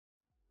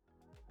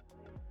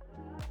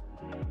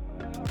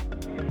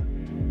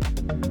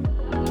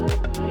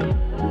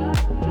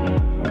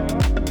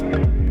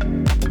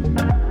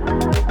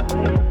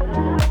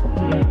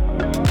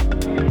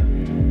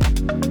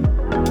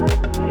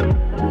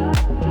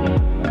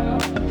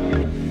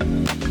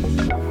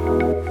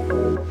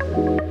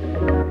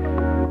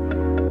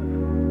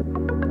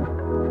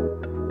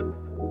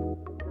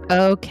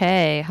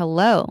Okay,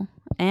 hello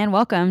and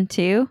welcome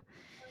to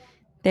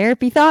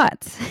Therapy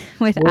Thoughts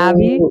with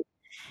Abbie Whoa.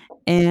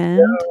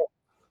 and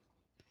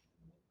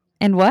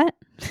what?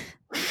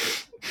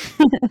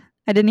 I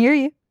didn't hear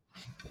you.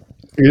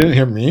 You didn't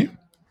hear me?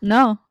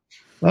 No.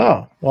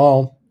 Oh,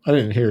 well, I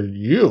didn't hear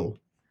you.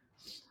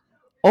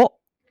 Oh,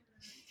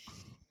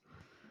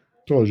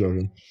 Totally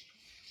joking.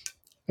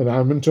 And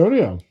I'm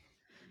Antonio.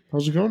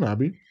 How's it going,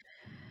 Abby?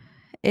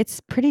 it's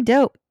pretty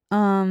dope.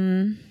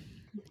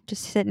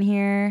 Just sitting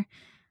here.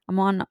 I'm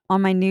on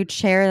my new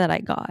chair that I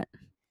got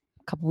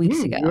a couple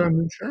weeks ago. You got a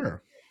new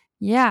chair.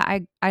 Yeah,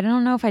 I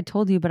don't know if I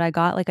told you, but I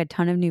got like a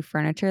ton of new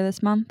furniture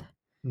this month,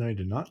 No, you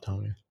did not tell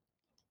me.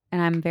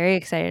 and I'm very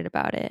excited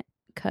about it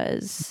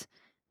cuz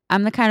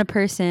I'm the kind of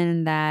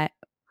person that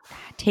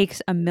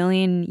takes a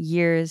million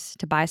years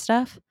to buy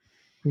stuff.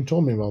 You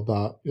told me about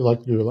that. You like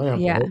to do a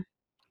lamp, Yeah. right?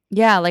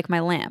 Yeah, like my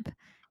lamp.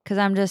 Because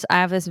I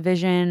have this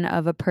vision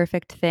of a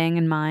perfect thing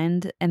in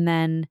mind. And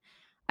then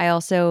I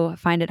also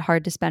find it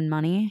hard to spend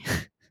money.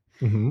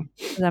 Mm-hmm.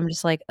 Because I'm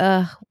just like,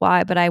 ugh,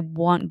 why? But I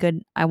want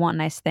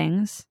nice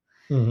things.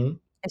 Mm-hmm.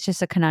 It's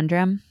just a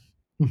conundrum.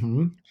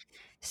 Mm-hmm.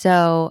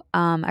 So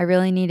I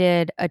really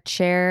needed a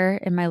chair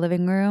in my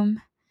living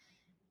room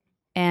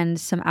and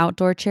some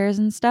outdoor chairs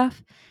and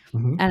stuff.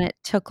 Mm-hmm. And it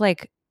took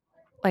like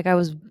I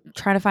was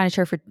trying to find a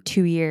chair for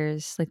 2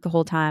 years, like the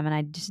whole time, and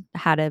I just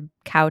had a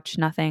couch,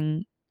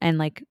 nothing, and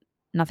like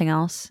nothing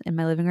else in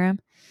my living room.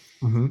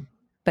 Mm-hmm.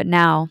 But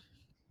now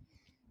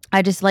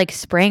I just like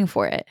spraying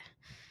for it.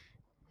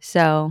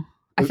 So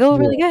I Do feel you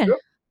really like good. it?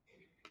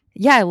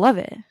 Yeah, I love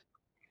it.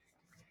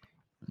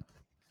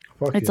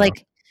 Fuck It's yeah.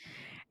 like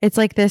it's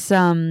like this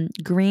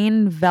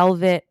green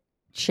velvet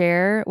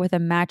chair with a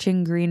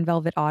matching green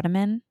velvet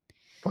ottoman,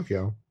 Fuck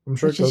yeah. I'm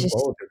sure it which is goes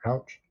well just with your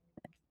couch.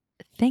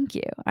 thank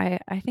you. I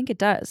think it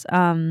does.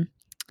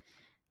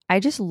 I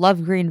just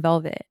love green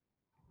velvet,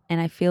 and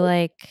I feel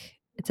like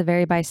it's a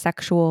very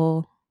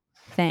bisexual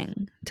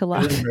thing to It is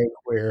love. very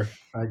queer.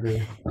 I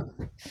agree.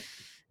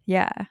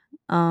 Yeah.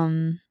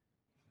 Um,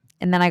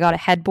 and then I got a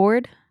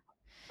headboard,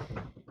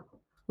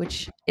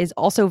 which is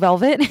also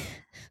velvet,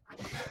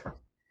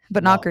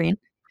 but not Wow. green.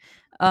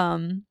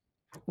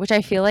 Which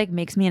I feel like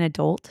makes me an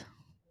adult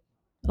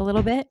a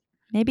little bit,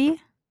 maybe a little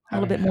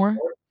Having a bit more.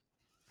 headboard.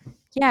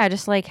 Yeah,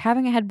 just like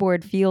having a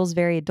headboard feels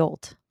very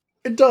adult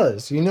It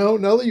does. Now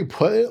that you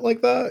put it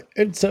like that,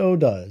 it so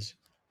does.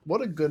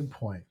 What a good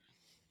point.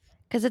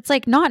 because it's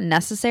like not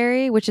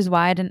necessary, which is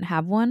why I didn't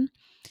have one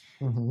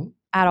Mm-hmm.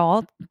 at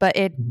all. But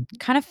it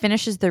kind of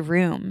finishes the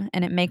room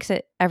and it makes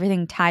it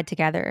everything tied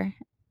together,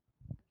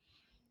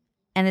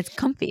 and it's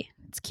comfy.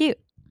 It's cute.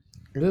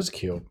 It is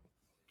cute.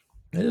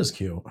 It is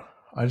cute.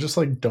 I just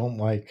like don't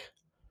like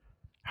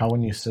how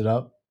when you sit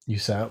up, you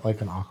sit at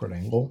like an awkward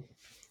angle.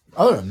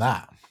 Other than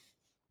that,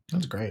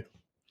 that's great.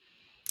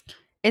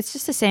 It's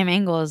just the same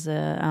angle as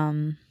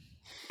the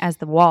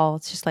wall.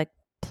 It's just like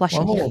Well, plushy.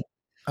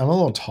 I'm a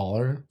little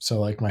taller, so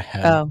like my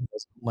head Oh,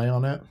 doesn't lay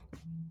on it.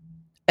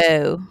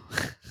 oh,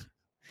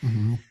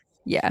 Mm-hmm.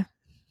 yeah.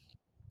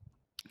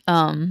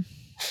 Um,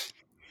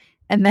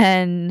 and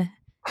then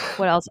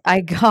what else?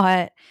 I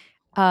got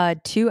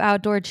two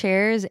outdoor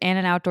chairs and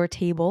an outdoor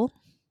table.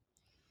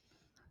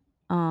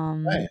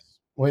 Nice.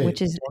 Which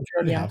Wait, is don't you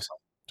already yeah. have some?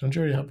 Don't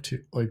you already have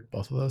two, like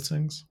both of those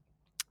things?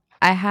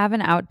 I have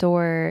an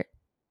outdoor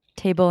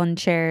table and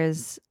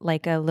chairs,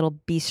 like a little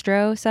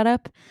bistro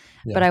setup,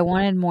 but Yeah. I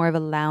wanted more of a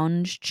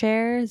lounge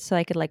chair so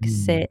I could like Mm.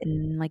 sit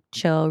and like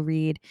chill,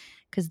 read.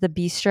 Because the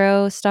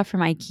bistro stuff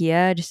from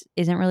IKEA just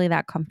isn't really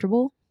that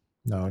comfortable.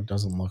 No, it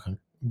doesn't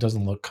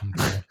look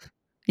comfortable.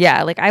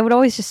 Yeah, like I would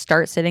always just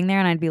start sitting there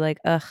and I'd be like,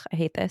 ugh, I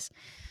hate this.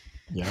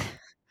 Yeah.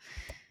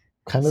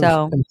 Kind of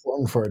So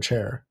important for a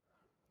chair.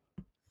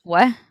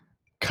 what?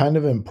 Kind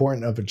of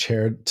important of a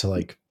chair to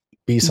like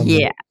be something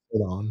Yeah, to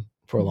sit on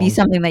for a be long time.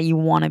 something that you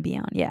want to be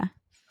on. Yeah.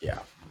 Yeah.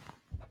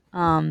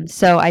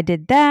 So I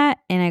did that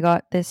and I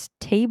got this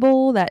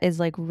table that is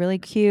like really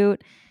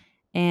cute,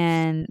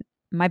 and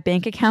my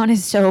bank account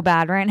is so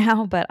bad right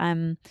now, but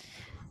I'm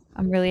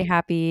really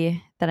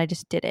happy that I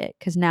just did it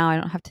cuz now I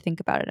don't have to think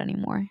about it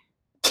anymore.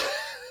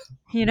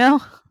 You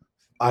know?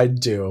 I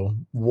do.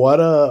 What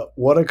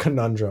a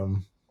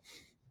conundrum.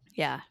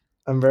 Yeah.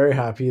 I'm very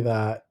happy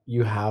that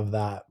you have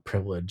that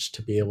privilege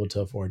to be able to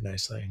afford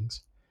nice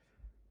things.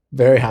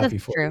 Very That's happy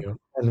for true. you.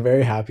 And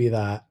very happy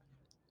that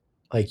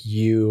like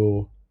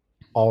you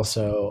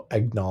also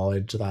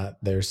acknowledge that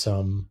there's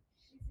some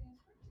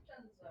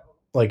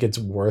like it's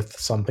worth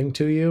something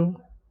to you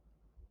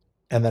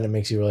and that it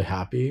makes you really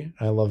happy. And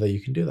I love that you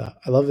can do that.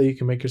 I love that you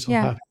can make yourself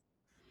Yeah. happy.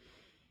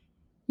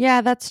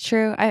 Yeah, that's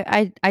true.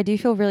 I do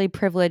feel really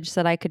privileged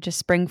that I could just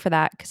spring for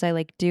that cuz I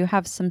like do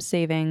have some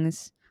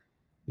savings,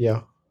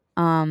 Yeah.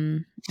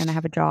 and I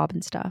have a job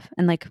and stuff.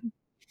 And like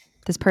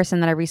this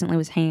person that I recently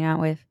was hanging out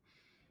with,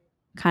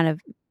 kind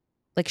of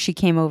like she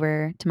came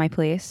over to my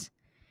place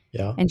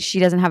Yeah. and she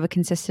doesn't have a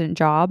consistent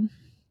job,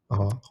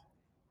 Uh-huh.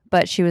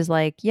 but she was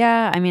like,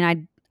 "Yeah, I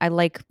mean, I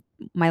like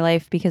my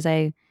life because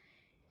I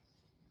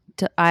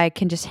I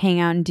can just hang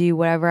out and do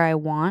whatever I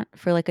want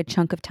for like a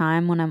chunk of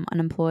time when I'm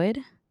unemployed,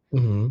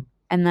 Mhm.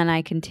 and then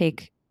I can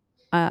take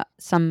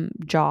some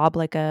job,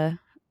 like a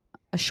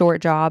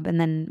short job, and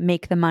then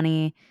make the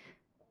money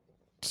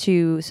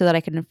to so that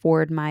I can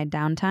afford my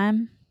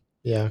downtime.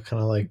 Yeah,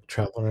 kinda like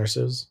travel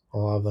nurses. A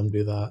lot of them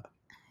do that.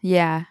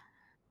 Yeah,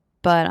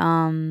 but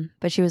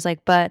she was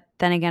like, but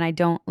then again, I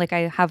don't like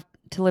I have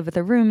to live with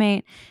a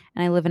roommate,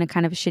 and I live in a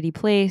kind of a shitty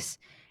place,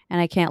 and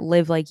I can't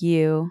live like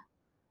you,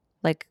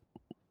 like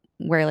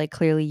where like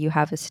clearly you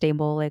have a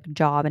stable like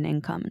job and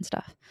income and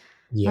stuff.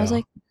 I was Yeah.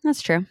 like,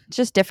 that's true. It's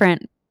just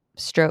different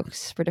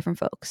strokes for different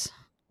folks.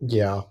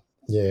 Yeah.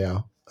 Yeah, yeah.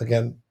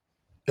 Again,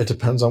 it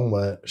depends on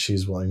what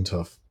she's willing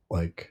to,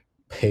 like,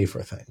 pay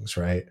for things,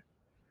 right?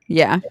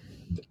 Yeah.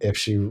 If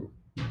she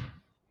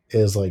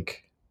is,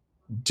 like,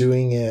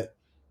 doing it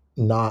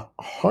not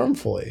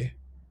harmfully,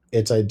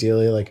 it's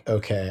ideally like,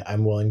 okay,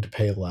 I'm willing to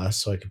pay less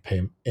so I could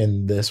pay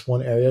in this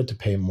one area to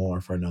pay more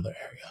for another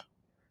area,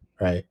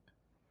 right?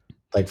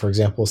 Like, for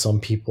example, some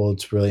people,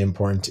 it's really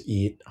important to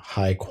eat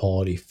high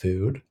quality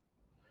food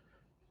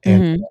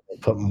and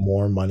Mhm. put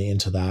more money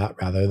into that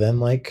rather than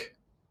like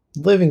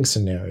living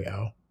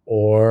scenario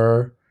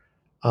or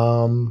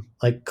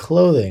like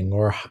clothing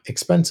or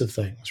expensive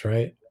things,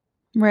 right?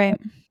 Right.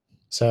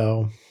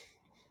 So,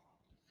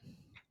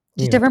 Just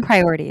you know, different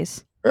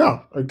priorities.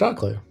 yeah,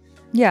 exactly.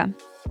 Yeah.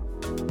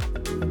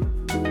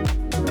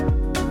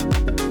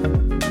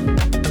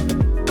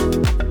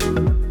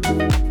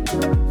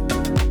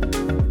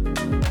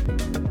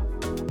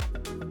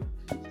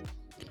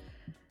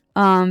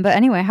 But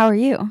anyway, how are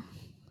you?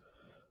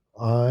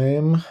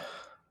 I'm,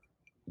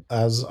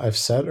 as I've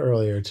said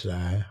earlier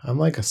today, I'm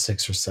like a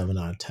 6 or 7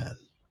 out of 10.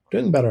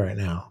 Doing better right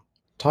now.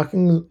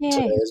 Talking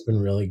today Yay. has been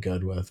really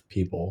good with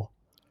people,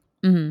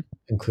 Mhm.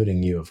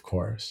 including you, of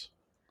course.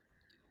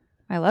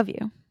 I love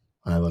you.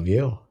 I love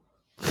you.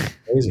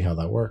 Crazy how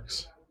that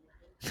works.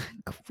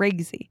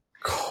 Crazy.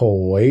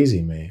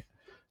 Crazy, mate.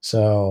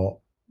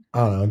 So, I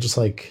don't know, just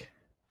like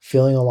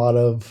feeling a lot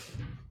of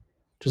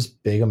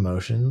just big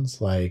emotions.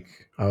 Like,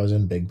 I was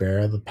in Big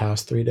Bear the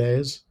past 3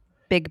 days.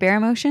 Big bear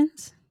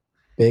emotions?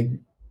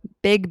 Big,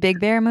 Big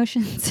bear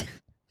emotions?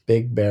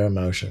 big bear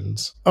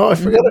emotions. Oh, I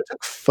forgot I Mhm.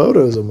 took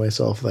photos of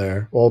myself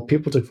there. Well,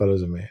 people took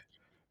photos of me.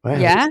 I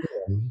haven't Yeah? seen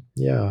them.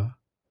 Yeah.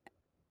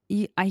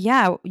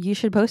 Yeah, you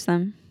should post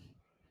them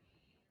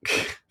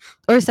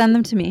or send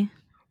them to me.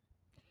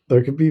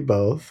 There could be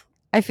both.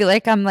 I feel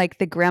like I'm like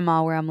the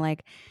grandma where I'm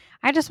like,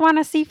 I just want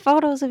to see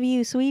photos of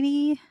you,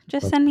 sweetie.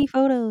 Just That's, send me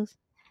photos.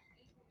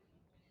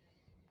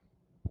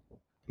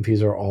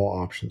 these are all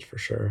options for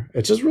sure.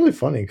 It's just really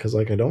funny because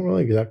like I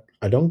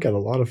don't get a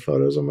lot of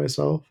photos of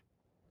myself.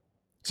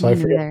 So I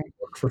Me forget neither. to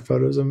look for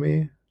photos of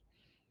me.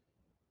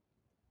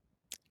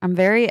 I'm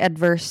very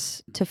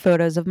adverse to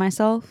photos of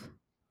myself,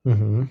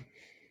 Hmm.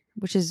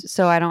 which is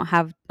so I don't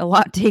have a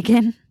lot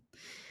taken.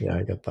 Yeah,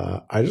 I get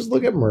that. I just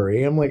look at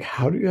Marie. I'm like,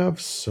 how do you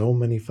have so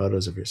many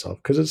photos of yourself?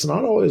 Because it's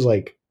not always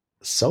like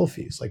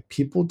selfies. Like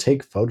people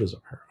take photos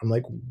of her. I'm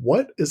like,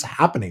 what is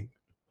happening?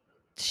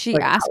 She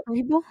Like asked for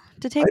people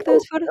to I take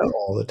those don't photos. know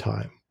all the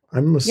time.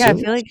 I'm Yeah, I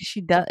assuming. feel like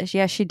she does.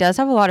 Yeah, she does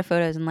have a lot of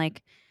photos, and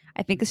like,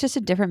 I think it's just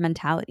a different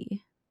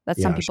mentality that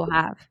some Yeah, people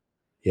have.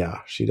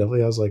 she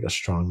definitely has like a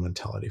strong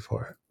mentality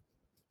for it.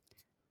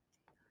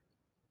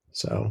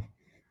 So,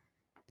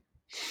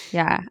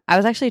 Yeah, I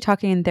was actually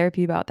talking in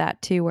therapy about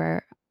that too,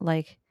 where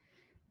like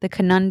the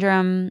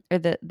conundrum or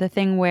the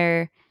thing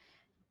where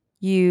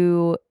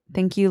you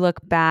think you look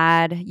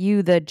bad,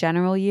 you the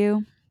general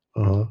you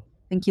uh-huh.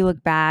 think you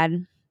look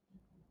bad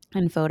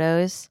in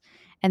photos,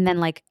 and then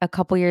like a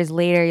couple years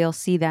later you'll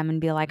see them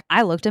and be like,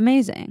 I looked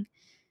amazing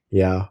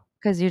Yeah.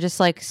 because you're just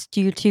like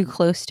you're too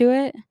close to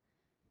it at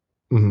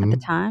the Hmm.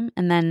 time,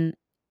 and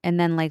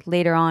then like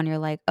later on you're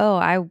like, oh,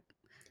 I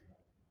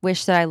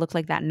wish that I looked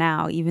like that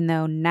now, even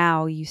though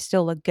now you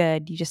still look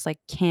good. You just like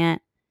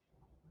can't,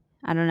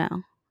 I don't know,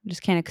 you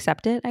just can't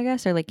accept it, I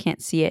guess, or like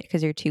can't see it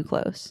because you're too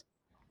close.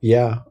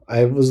 Yeah.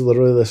 I was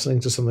literally listening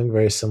to something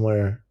very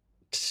similar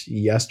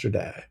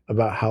yesterday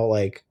about how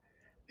like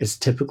it's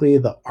typically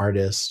the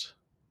artist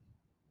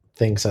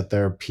thinks that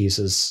their piece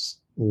is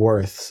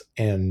worth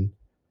and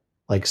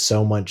like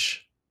so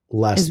much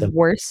less Is than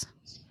worse.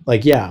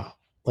 like yeah,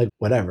 like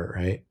whatever,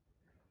 right?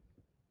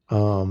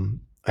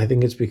 I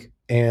think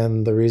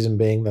and the reason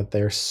being that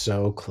they're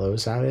so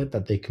close at it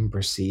that they can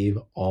perceive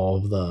all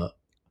of the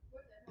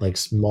like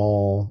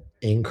small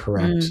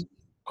incorrect Mm,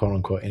 quote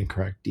unquote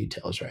incorrect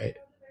details, right?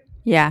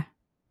 yeah.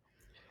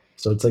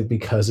 So it's like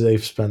because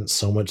they've spent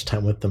so much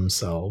time with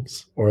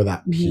themselves or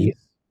that Hmm. piece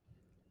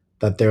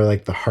that they're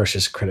like the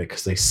harshest critic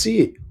because they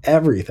see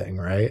everything,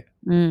 right?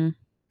 Mm.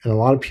 And a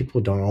lot of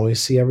people don't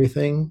always see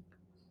everything,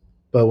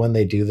 but when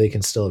they do, they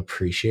can still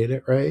appreciate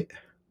it, right?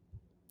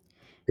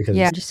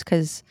 Yeah, Because just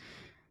because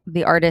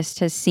the artist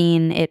has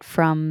seen it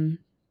from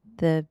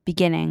the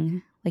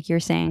beginning, like you're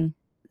saying,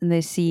 and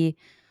they see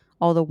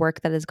all the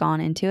work that has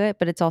gone into it,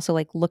 but it's also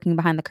like looking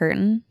behind the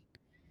curtain.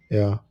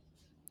 yeah,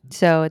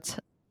 So it's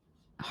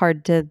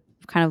hard to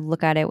kind of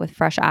look at it with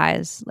fresh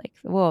eyes, like,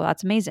 whoa,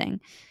 that's amazing.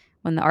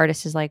 when the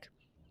artist is like,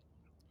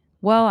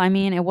 "Well, I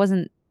mean,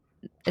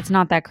 it's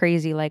not that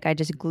crazy, like, I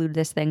just glued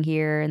this thing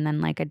here, and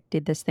then, like, I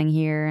did this thing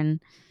here," and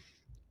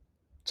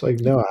It's like,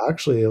 no,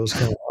 actually, it was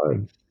kind of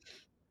hard.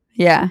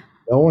 yeah.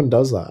 No one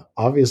does that.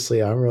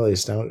 Obviously, I'm really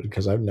astounded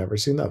because I've never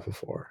seen that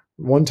before.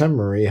 One time,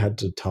 Marie had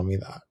to tell me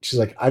that. She's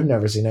like, I've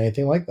never seen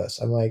anything like this.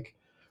 I'm like,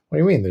 what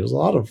do you mean? There's a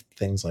lot of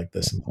things like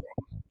this in the world.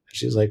 And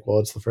she's like, well,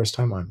 it's the first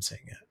time I'm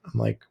seeing it. I'm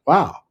like,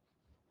 wow,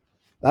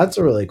 that's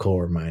a really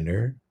cool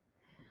reminder.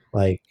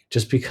 Like,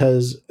 just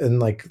because, and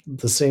like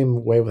the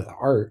same way with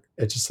art,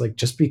 it's just like,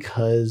 just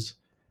because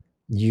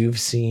you've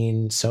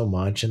seen so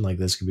much and like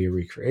this could be a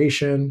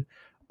recreation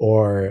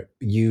or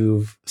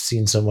you've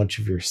seen so much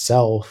of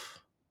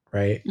yourself,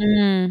 right?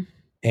 Mm,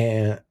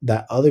 And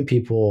that other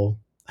people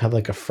have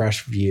like a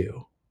fresh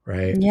view,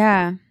 right?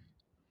 yeah.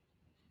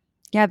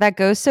 Yeah, that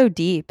goes so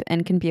deep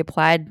and can be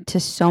applied to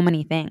so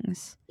many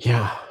things.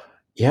 Yeah. I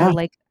Yeah.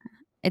 like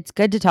it's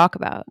good to talk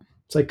about.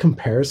 It's like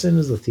comparison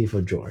is the thief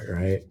of joy,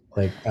 right?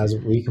 Like as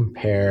we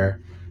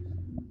compare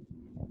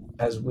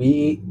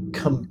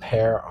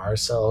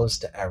ourselves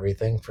to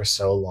everything for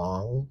so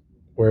long,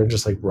 we're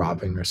just like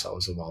robbing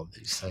ourselves of all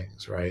these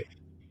things, right?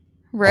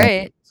 All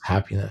Right. this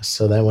happiness.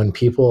 So then when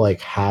people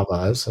like have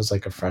us as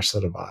like a fresh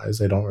set of eyes,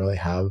 they don't really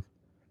have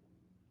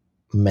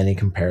many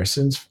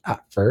comparisons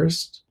at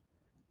first.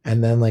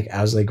 And then like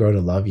as they grow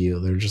to love you,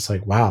 they're just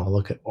like, wow,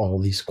 look at all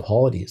these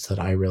qualities that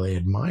I really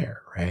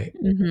admire, right?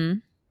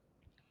 Mhm.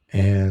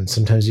 And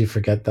sometimes you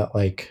forget that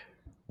like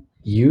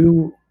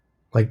you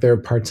like there are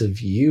parts of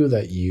you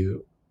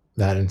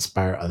that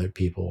inspire other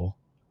people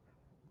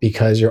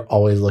because you're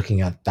always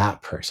looking at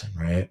that person,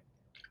 right?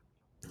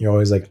 You're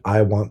always like,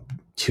 I want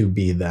to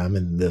be them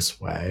in this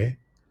way,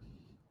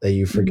 that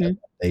you forget Mhm.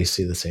 that they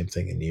see the same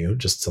thing in you,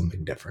 just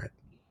something different.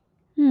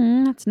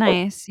 Mm, that's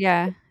nice.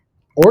 Yeah.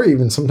 Or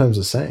even sometimes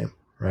the same,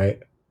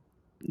 right?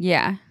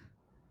 Yeah.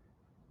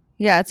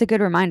 Yeah, it's a good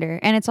reminder,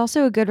 and it's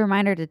also a good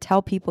reminder to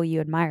tell people you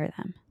admire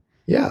them,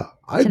 Yeah.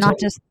 I to not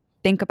tell just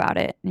think about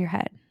it in your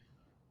head.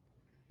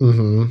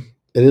 Mhm.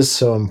 It is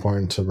so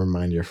important to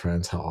remind your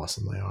friends how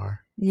awesome they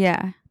are.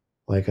 Yeah.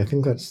 Like, I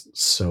think that's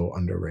so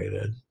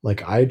underrated.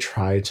 Like, I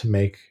try to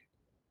make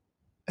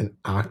an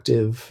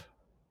active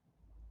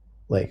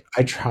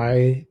I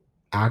try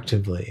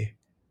actively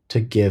to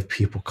give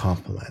people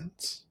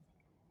compliments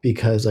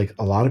because, like,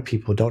 a lot of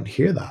people don't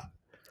hear that.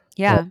 Like,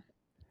 Yeah.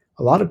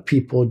 a lot of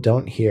people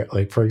don't hear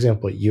like, for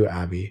example, you,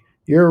 Abby,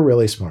 you're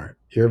really smart.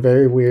 You're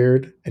very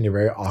weird and you're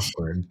very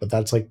awkward, but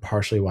that's, like,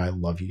 partially why I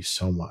love you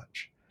so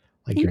much.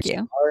 Like, you're Thank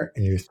you. smart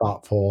and you're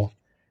thoughtful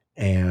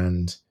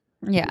and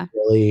you Yeah.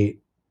 really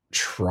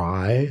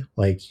try.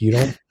 Like, you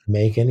don't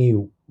make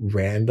any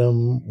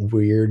random,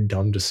 weird,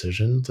 dumb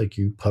decisions. Like,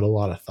 you put a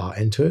lot of thought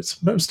into it,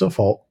 sometimes to a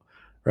fault,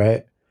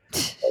 right?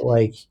 But,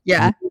 like, you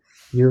Yeah.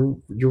 you're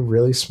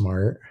really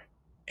smart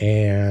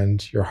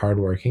and you're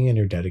hardworking and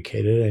you're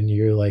dedicated and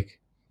you're, like,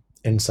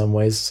 in some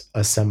ways,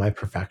 a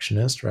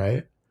semi-perfectionist,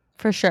 right?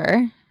 For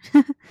sure.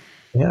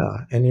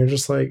 Yeah, and you're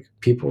just like,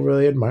 people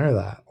really admire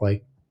that.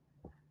 Like,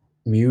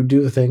 you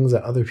do things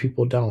that other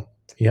people don't.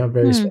 You have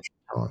very Hmm. special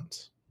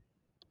talents.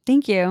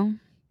 Thank you.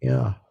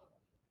 Yeah.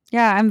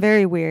 Yeah, I'm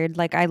very weird.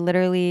 Like, I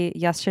literally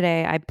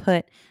yesterday, I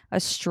put a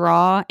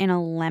straw in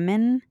a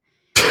lemon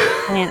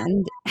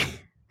and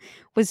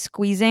was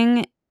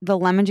squeezing the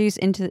lemon juice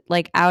into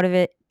like, out of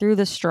it through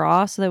the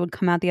straw so that it would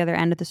come out the other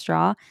end of the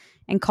straw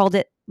and called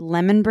it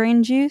lemon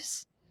brain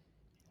juice.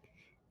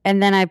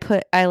 And then I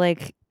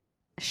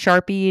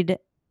Sharpied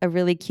a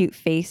really cute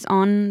face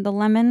on the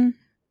lemon,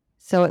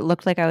 so it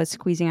looked like I was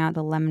squeezing out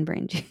the lemon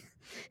brain juice.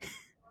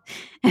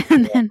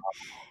 And then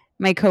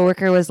my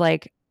coworker was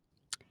like,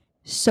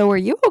 "So are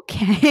you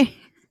okay?"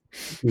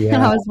 And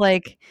Yeah, I was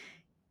like,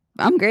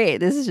 "I'm great.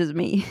 This is just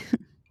me."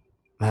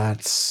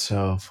 that's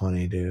so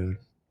funny, dude.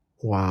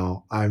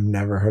 Wow, I've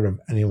never heard of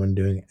anyone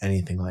doing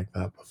anything like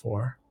that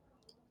before.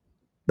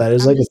 That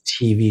is I'm like a just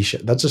TV show.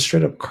 That's a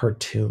straight up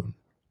cartoon.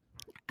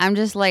 I'm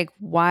just like,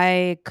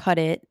 "Why cut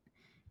it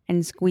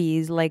and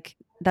squeeze? Like,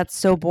 that's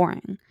so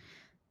boring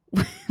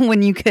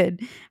when you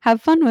could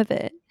have fun with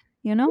it,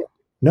 you know?"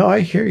 No,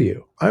 I hear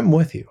you. I'm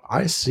with you.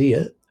 I see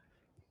it.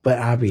 But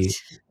Abby,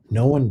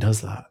 no one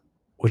does that,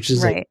 which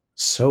is like Right.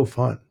 so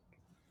fun.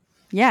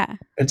 Yeah.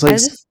 It's like I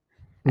just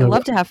I no,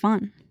 love to have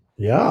fun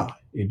yeah,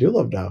 you do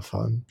love to have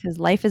fun. because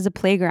life is a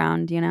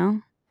playground, you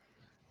know?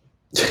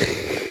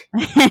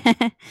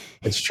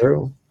 It's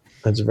true.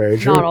 That's very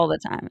true. Not all the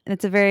time.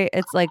 It's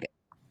like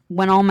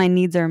when all my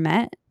needs are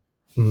met,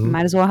 Mhm.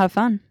 might as well have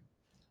fun.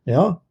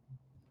 Yeah,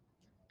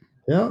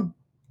 yeah.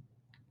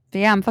 But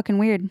yeah, I'm fucking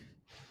weird.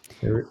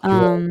 You are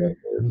Um, very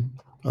good.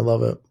 I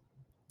love it.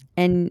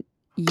 and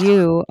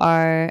you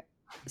are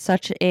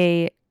such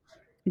a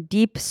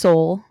deep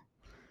soul,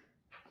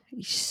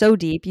 so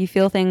deep. You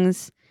feel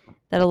things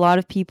that a lot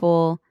of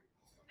people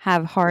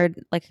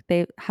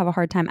they have a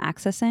hard time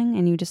accessing,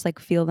 and you just like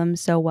feel them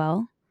so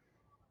well.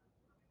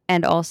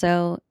 And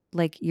also,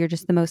 like, you're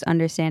just the most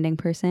understanding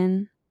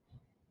person,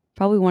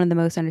 probably one of the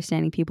most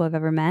understanding people I've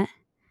ever met.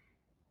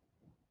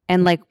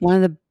 And, like, one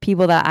of the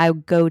people that I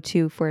go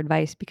to for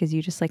advice because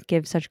you just, like,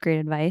 give such great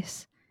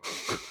advice,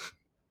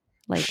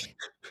 like,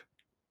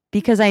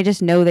 because I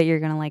just know that you're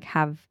gonna, like,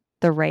 have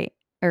the right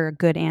or a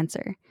good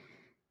answer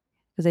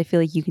because I feel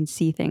like you can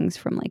see things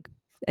from, like,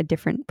 a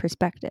different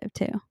perspective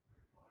too.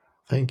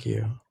 Thank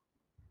you.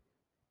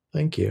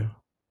 Thank you.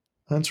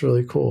 That's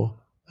really cool.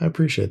 I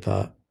appreciate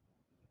that.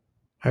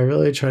 I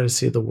really try to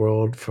see the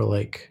world for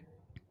like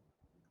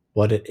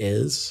what it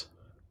is.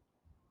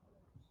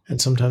 And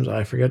sometimes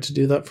I forget to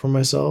do that for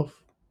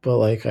myself. But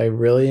like I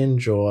really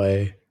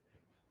enjoy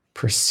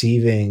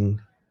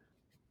perceiving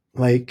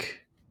like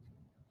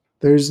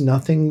there's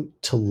nothing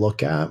to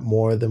look at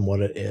more than what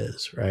it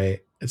is, right?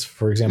 It's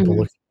for example, Mhm,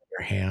 looking at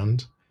your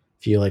hand.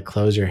 If you like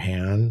close your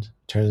hand,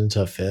 it turns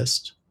into a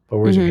fist. But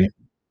where's your hand?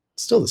 mhm.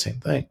 It's still the same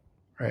thing,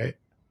 right?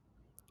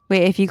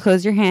 Wait, if you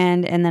close your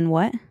hand and then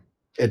what?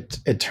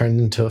 It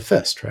turns into a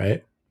fist,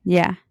 right?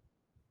 Yeah,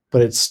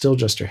 But it's still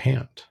just your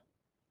hand,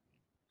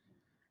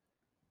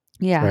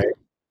 yeah. right?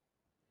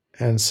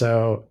 And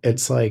so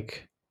it's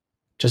like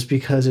just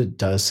because it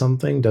does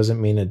something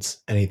doesn't mean it's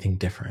anything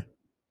different.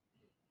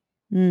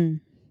 Mm,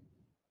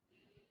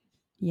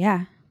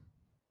 yeah,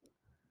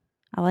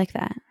 I like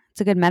that.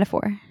 It's a good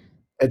metaphor.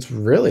 It's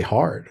really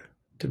hard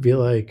to be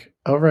like,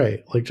 all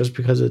right, like just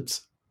because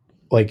it's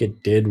like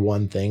it did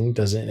one thing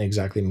doesn't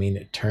exactly mean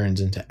it turns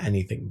into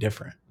anything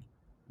different.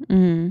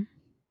 Mhm.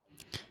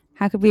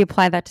 How could we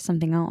apply that to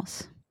something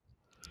else?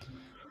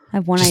 I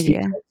have one Just idea.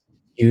 because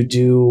you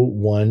do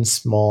one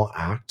small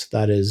act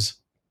that is,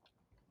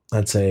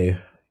 let's say,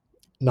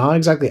 not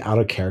exactly out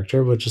of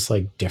character, but just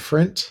like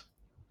different,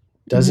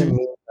 doesn't Mhm.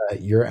 mean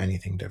that you're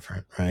anything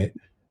different, right?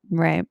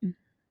 Right.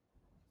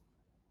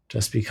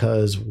 Just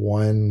because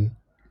one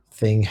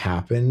thing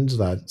happened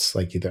that's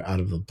like either out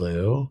of the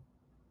blue,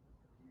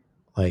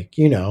 like,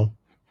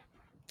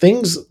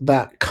 things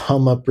that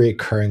come up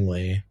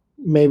recurringly,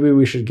 maybe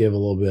we should give a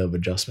little bit of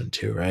adjustment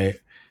to, right?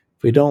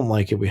 If we don't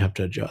like it, we have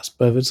to adjust.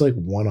 But if it's like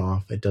one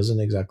off, it doesn't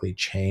exactly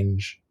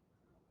change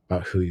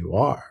about who you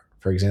are.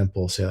 For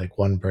example, say like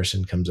one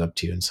person comes up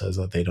to you and says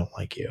that they don't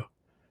like you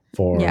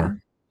Yeah.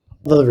 for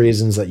the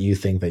reasons that you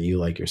think that you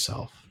like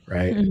yourself,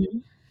 right?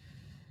 Mhm.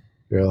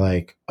 You're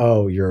like,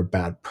 "Oh, you're a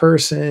bad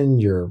person,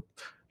 you're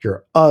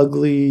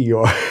ugly,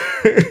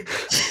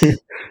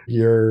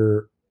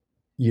 you're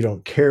you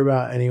don't care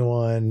about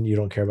anyone, you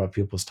don't care about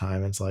people's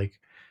time." It's like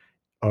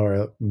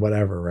or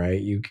whatever, right?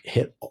 You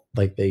hit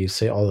like they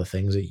say all the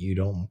things that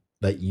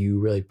you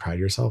really pride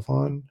yourself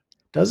on.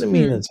 Doesn't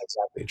mean Hmm. it's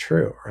exactly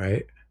true,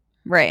 right?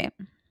 Right.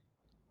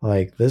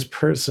 Like this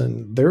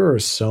person, there are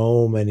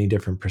so many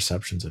different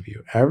perceptions of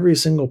you. Every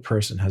single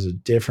person has a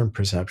different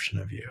perception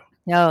of you.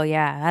 Oh,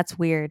 yeah, that's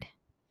weird.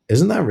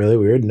 Isn't that really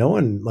weird? No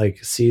one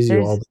like sees you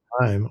all There's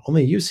the time.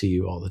 Only you see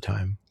you all the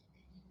time.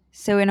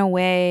 so in a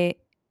way,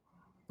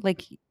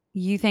 like,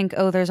 you think,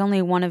 "Oh, there's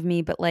only one of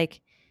me," but,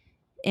 like,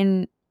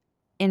 in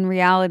in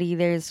reality,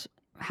 there's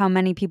how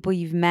many people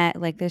you've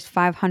met, like, there's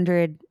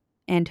 500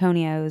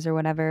 Antonios or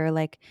whatever,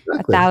 like,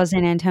 Exactly.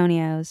 1,000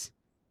 Antonios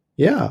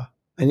Yeah.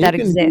 And you that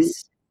can do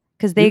exist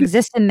because they you can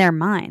exist in their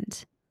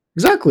mind.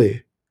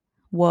 exactly.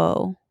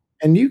 Whoa.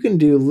 And you can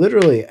do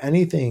literally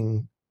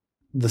anything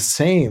the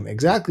same,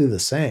 exactly the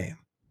same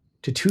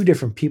to two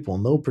different people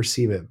and they'll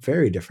perceive it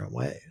very different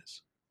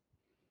ways.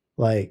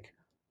 Like,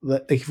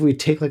 if we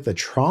take like the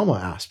trauma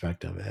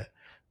aspect of it,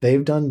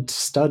 they've done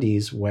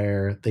studies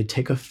where they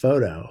take a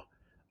photo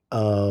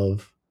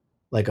of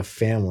like a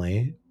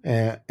family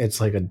and it's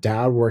like a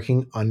dad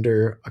working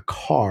under a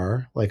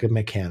car like a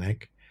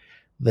mechanic.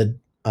 The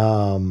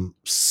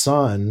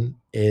son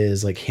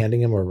is like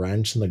handing him a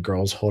wrench and the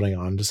girl's holding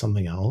on to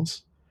something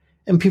else,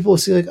 and people will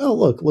see like, oh,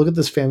 look at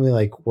this family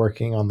like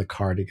working on the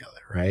car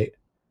together, right?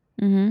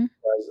 Mhm.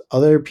 Whereas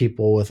other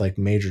people with like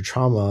major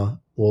trauma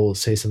will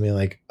say something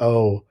like,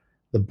 oh,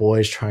 the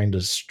boy's trying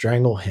to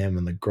strangle him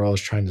and the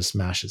girl's trying to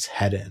smash his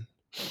head in.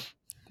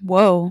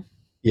 Whoa.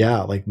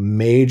 Yeah, like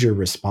major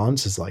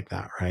responses like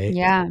that, right?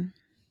 Yeah.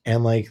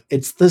 And like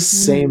it's the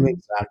same Mm.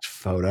 exact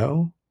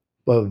photo,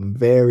 but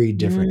very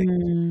different.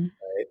 Mm.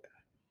 Right?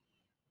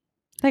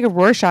 Like a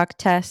Rorschach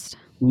test.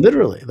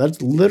 Literally,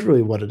 that's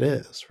literally what it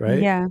is,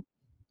 right? Yeah.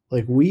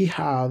 Like we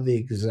have the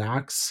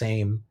exact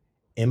same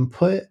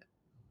input,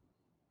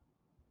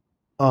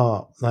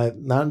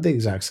 not the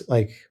exact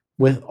like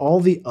with all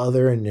the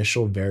other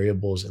initial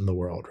variables in the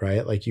world,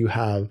 right? Like you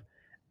have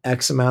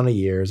X amount of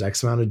years,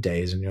 X amount of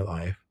days in your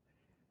life.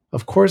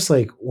 Of course,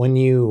 like when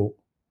you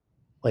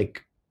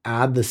like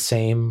add the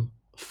same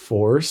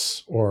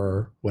force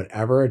or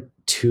whatever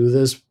to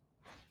this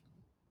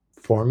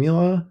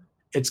formula,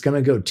 it's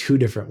going to go two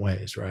different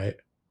ways, right?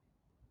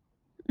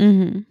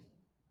 Mhm.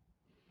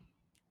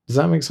 Does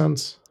that make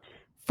sense?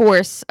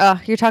 Force.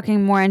 You're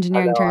talking more I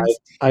engineering know. terms.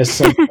 I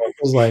said I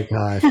was like, "Ah,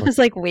 I I was fucking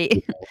like,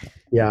 "Wait."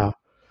 yeah."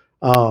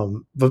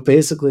 But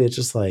basically, it's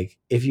just like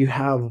if you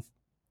have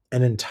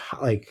an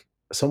entire like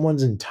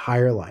someone's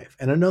entire life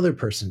and another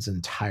person's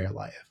entire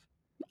life,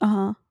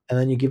 Uh-huh. and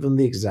then you give them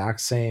the exact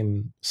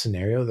same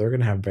scenario, they're going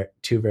to have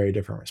two very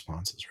different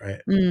responses,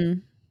 right?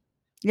 Mm.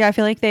 Yeah, I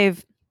feel like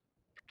they've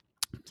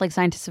Like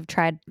scientists have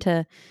tried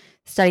to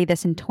study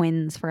this in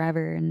twins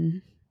forever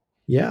and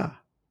Yeah, to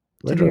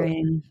literally,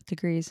 varying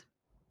degrees.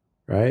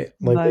 right?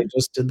 Like they But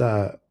just did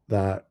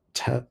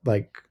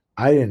like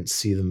I didn't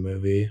see the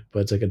movie, but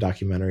it's like a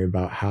documentary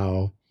about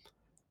how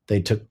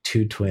they took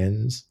two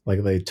twins,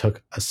 like they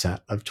took a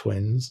set of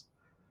twins,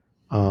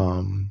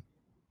 um,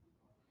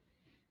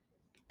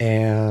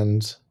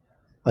 and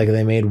like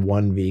they made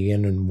one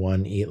vegan and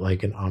one eat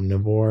like an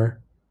omnivore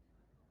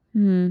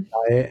mm,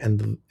 diet,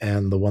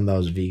 and the one that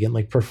was vegan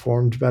like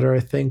performed better, I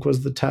think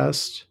was the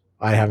test.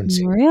 I haven't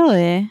seen it.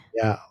 really?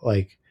 Yeah,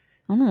 like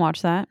I'm gonna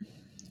watch that.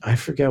 I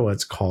forget what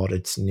it's called.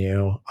 It's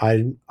new.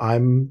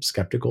 I'm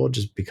skeptical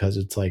just because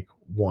it's like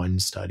one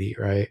study,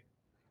 right?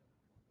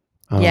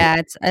 Um,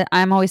 Yeah,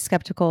 I'm always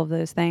skeptical of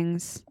those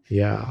things.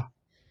 yeah,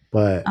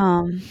 but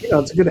Um,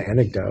 it's a good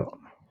anecdote.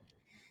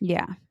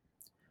 yeah.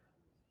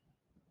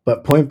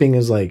 But point being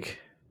is like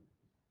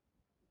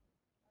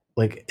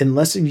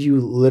unless if you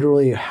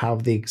literally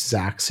have the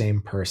exact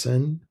same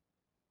person,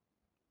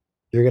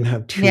 you're gonna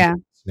have two Yeah.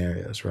 different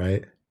scenarios,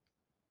 right?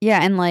 Yeah,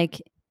 and,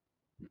 like,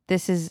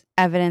 this is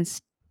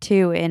evidence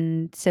too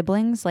in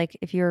siblings, like,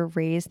 if you're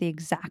raised the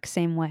exact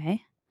same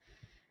way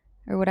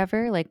or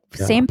whatever, like,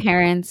 Yeah, same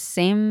parents,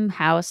 same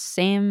house,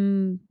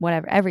 same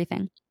whatever,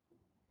 everything,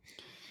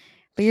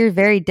 but you're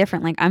very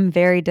different, like, I'm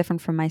very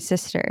different from my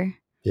sister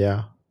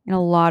yeah, in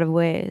a lot of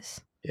ways,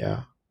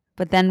 yeah.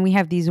 but then we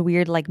have these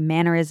weird, like,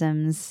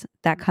 mannerisms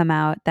that come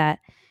out that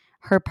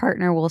her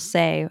partner will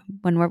say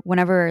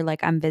whenever,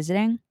 like, I'm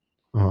visiting,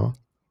 Uh-huh.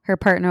 her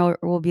partner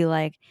will be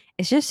like,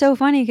 "It's just so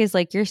funny because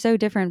like, you're so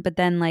different, but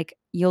then, like,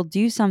 you'll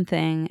do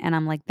something," and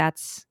I'm like,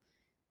 "That's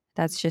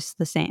just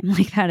the same."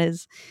 Like, that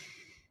is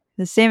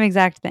the same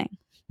exact thing.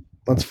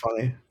 That's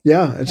funny.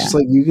 Yeah, it's Yeah. just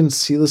like you can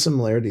see the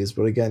similarities,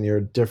 but again, you're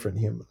a different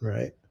human,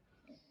 right?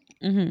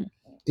 Mhm.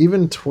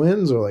 Even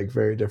twins are like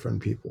very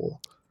different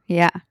people,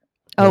 Yeah.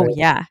 Oh, right?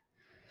 yeah.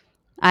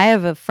 I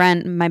have a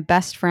friend my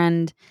best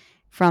friend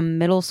from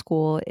middle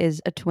school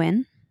is a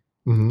twin,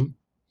 Mhm.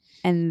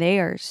 and they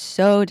are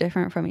so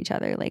different from each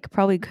other, like,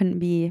 probably couldn't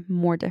be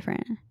more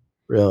different.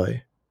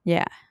 Really.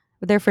 Yeah.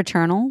 But they're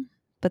fraternal,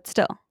 but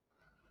still.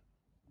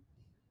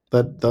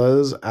 That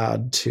does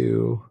add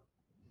to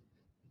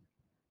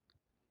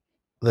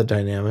the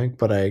dynamic,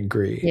 but I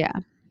agree, Yeah.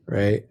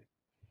 right?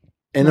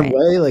 In a Right.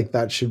 way, like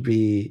that should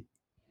be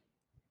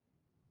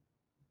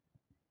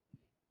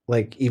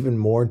like even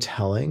more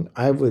telling.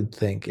 I would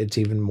think it's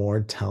even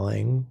more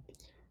telling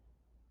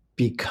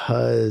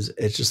because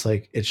it's just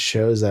like it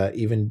shows that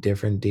even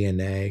different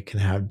DNA can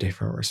have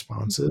different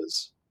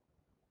responses,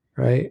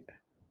 right?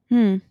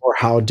 Hmm. Or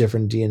how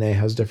different DNA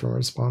has different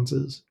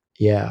responses.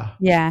 Yeah.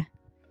 Yeah.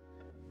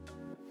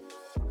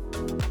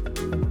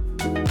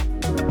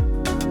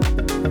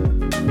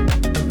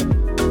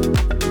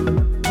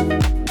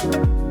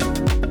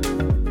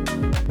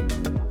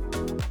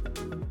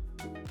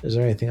 Is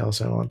there anything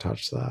else I want to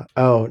touch that?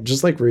 Oh,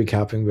 just like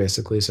recapping,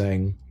 basically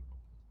saying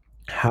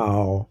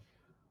how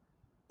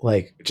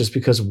like just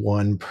because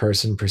one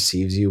person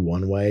perceives you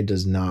one way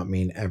does not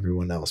mean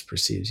everyone else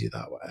perceives you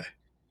that way,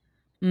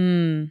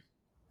 Mm.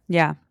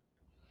 Yeah.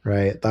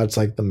 right? That's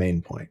like the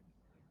main point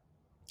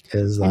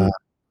is that And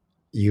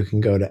you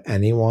can go to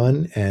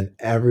anyone and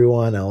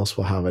everyone else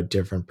will have a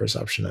different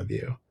perception of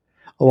you.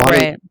 A lot of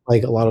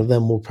right. a lot of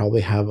them will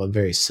probably have a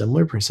very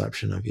similar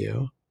perception of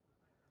you,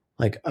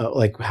 like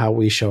how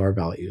we show our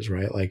values,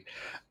 right? Like,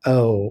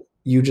 oh,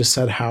 you just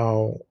said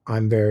how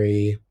I'm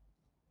very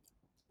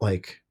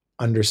like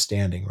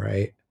understanding,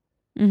 right?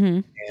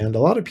 Mhm. And a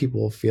lot of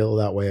people feel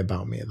that way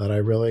about me, that I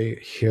really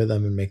hear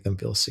them and make them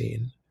feel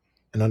seen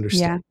and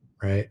understand,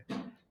 Yeah. right?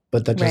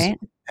 But that just Right.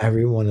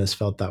 everyone has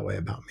felt that way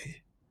about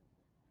me.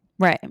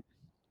 Right.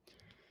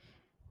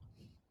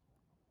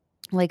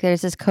 Like,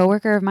 there's this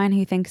coworker of mine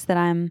who thinks that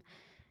I'm,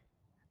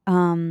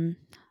 um,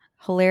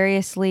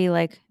 hilariously,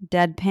 like,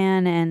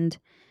 deadpan and,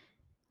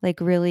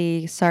 like,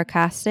 really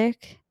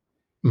sarcastic,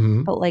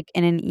 Mhm. but, like,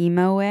 in an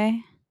emo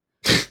way.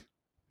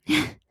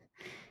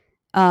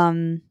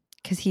 Um,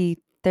 because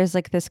there's,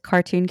 like, this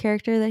cartoon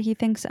character that he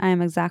thinks I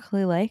am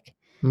exactly like.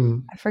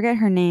 Mhm. I forget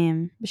her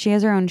name, but she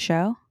has her own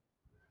show.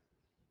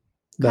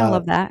 Kinda That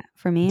love that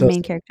for me, main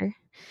doesn't character.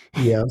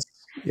 yes.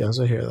 Yes,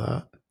 I hear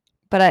that.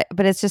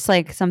 But it's just,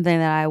 like, something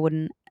that I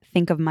wouldn't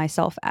think of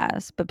myself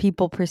as, but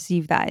people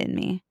perceive that in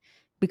me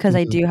because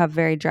I Mhm. do have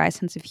very dry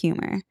sense of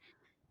humor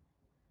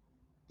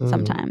Mhm.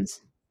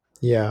 sometimes.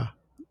 Yeah.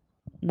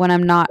 When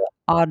I'm not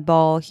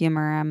oddball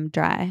humor, I'm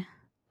dry.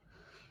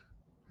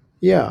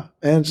 Yeah,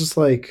 and it's just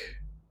like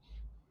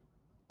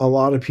a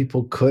lot of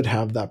people could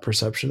have that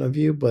perception of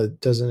you, but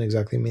it doesn't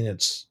exactly mean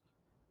it's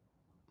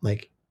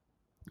like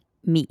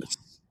Me.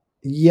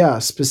 yeah,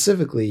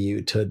 specifically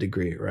you to a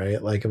degree,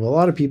 right? Like if a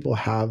lot of people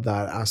have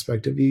that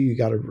aspect of you, you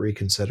got to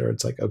reconsider.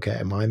 It's like, okay,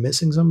 am I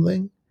missing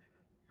something?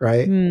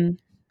 Right? Mm.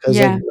 Because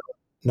like Yeah.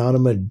 not a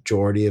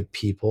majority of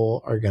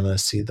people are gonna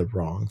see the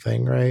wrong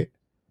thing, right?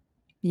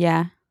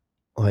 Yeah.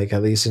 Like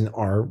at least in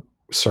our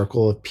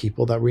circle of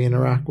people that we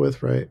interact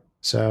with, right?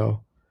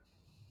 So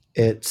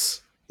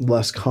it's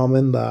less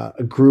common that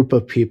a group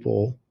of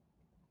people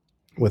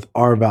with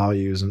our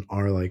values and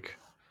our like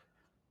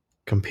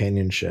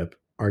companionship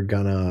are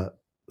gonna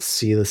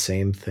see the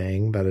same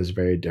thing that is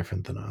very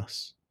different than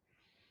us.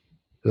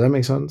 Does that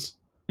make sense?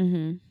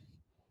 Mhm.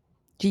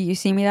 Do you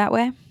see me that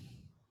way?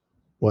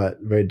 What,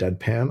 very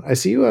deadpan? I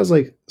see you as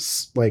like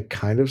like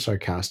kind of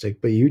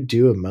sarcastic, but you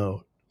do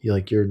emote. You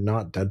like you're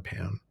not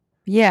deadpan.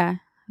 Yeah,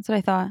 that's what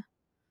I thought.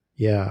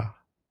 Yeah.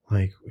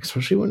 Like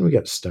especially when we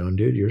get stoned,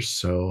 dude, you're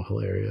so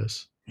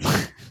hilarious.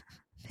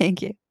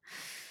 Thank you.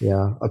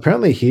 Yeah.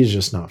 Apparently he's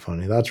just not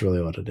funny. That's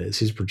really what it is.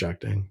 He's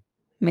projecting.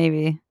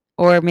 Maybe.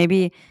 Or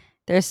maybe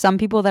there's some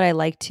people that I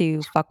like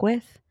to fuck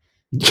with.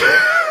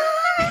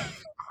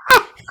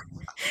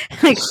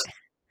 Like, Is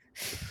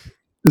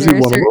he there are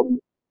one of certain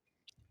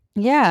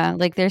them? yeah,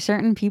 like, there's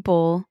certain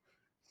people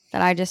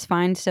that I just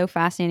find so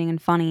fascinating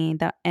and funny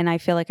that and I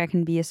feel like I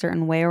can be a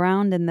certain way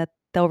around and that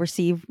they'll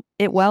receive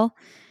it well.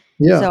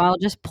 So Yeah. I'll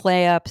just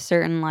play up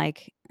certain,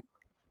 like,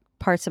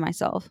 parts of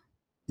myself.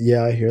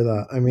 Yeah, I hear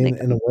that. I mean,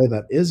 Like in a way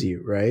that is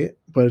you, right?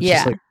 But it's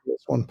just yeah. like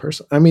this one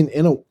person. I mean,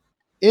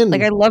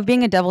 Like, I in love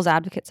being a devil's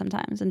advocate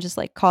sometimes and just,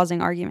 like,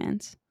 causing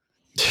arguments.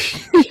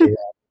 chaos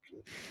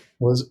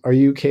was are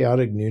you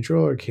chaotic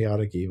neutral or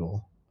chaotic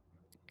evil?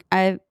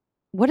 I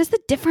what is the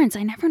difference?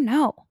 I never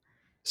know.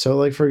 So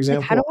like for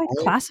Like, how do example, I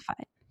I classify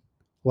it?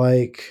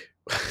 like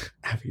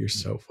Abby, you're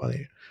so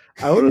funny.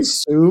 I would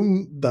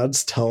assume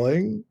that's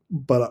telling,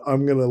 but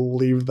I'm gonna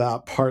leave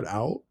that part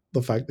out.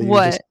 The fact that you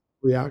just What?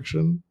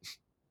 reaction.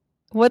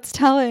 What's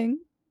telling?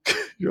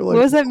 You're What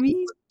like, does that what's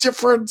mean? the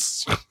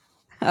difference?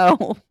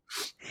 Oh,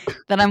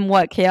 that I'm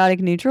what?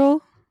 Chaotic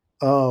neutral?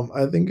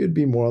 I think it'd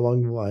be more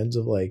along the lines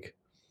of like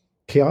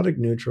chaotic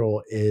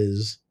neutral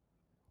is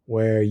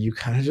where you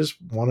kind of just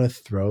want to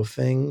throw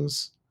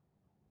things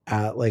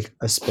at like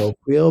a spoke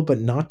wheel, but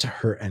not to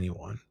hurt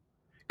anyone.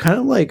 Kind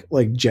of like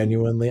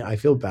genuinely, I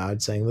feel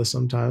bad saying this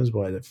sometimes,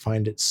 but I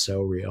find it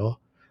so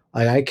real.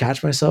 Like I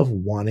catch myself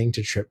wanting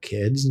to trip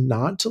kids,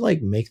 not to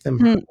like make them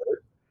Hmm,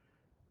 hurt,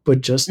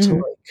 but just to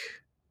mhm.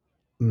 like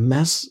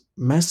mess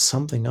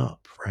something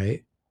up,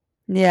 right?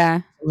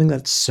 Yeah. Something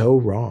that's so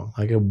wrong.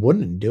 Like I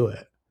wouldn't do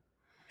it.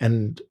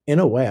 And in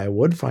a way I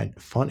would find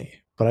it funny,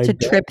 but I To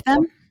don't trip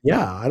want them?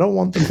 yeah, I don't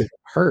want them to get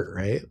hurt,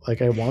 right?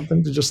 Like I want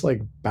them to just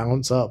like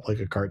bounce up like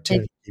a cartoon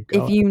If and keep if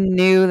going. you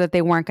knew that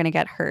they weren't gonna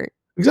get hurt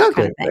kind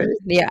Exactly, of right? thing.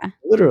 Yeah.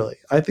 Literally.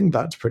 I think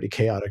that's pretty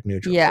chaotic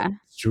neutral, like Yeah.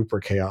 super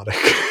chaotic.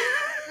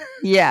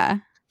 Yeah.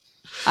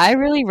 I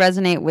really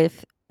resonate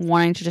with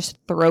wanting to just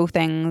throw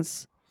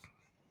things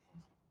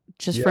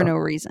just for Yeah. no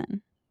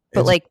reason,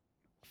 but, It's like,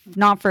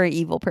 not for an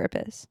evil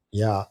purpose.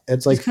 yeah,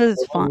 it's Just like 'cause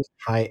it's fun. feeling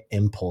high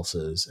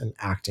impulses and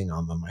acting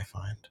on them, I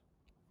find.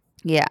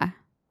 Yeah.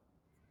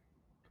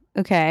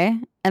 Okay.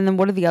 And then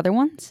what are the other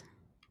ones?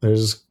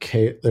 There's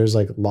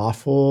like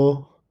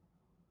lawful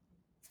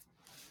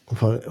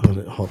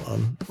hold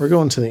on. We're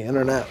going to the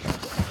internet.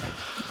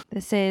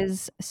 This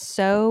is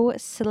so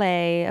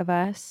slay of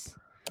us.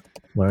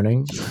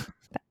 Learning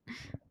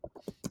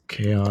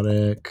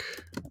chaotic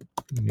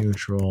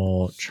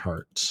neutral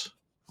charts.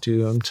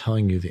 Dude, I'm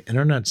telling you, the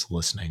internet's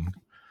listening.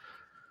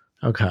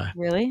 Okay.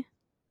 Really?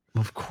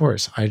 Of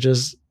course.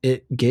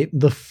 It gave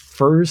the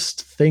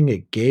first thing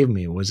it gave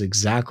me was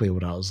exactly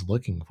what I was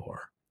looking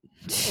for.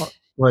 Uh,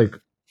 Like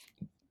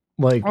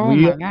like Oh we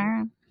my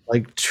god.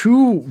 like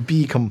to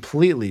be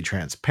completely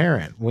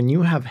transparent, when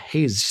you have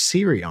Hayes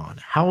Siri on,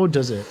 how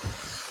does it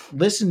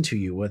listen to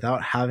you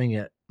without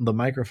having the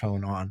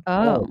microphone on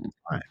all Oh. the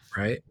time,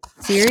 right?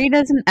 Siri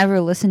doesn't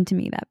ever listen to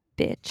me, that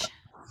bitch.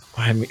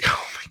 I mean,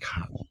 oh my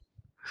god.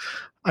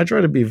 I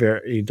try to be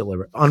very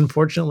deliberate.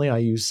 Unfortunately, I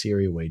use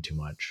Siri way too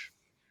much.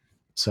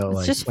 So It's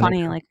like just when it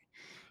funny, like,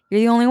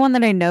 you're the only one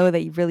that I know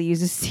that really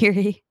uses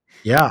Siri.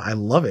 yeah, I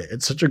love it.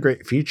 It's such a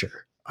great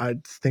feature. I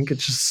think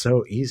it's just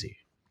so easy.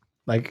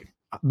 Like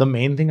the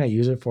main thing I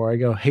use it for, I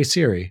go, "Hey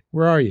Siri,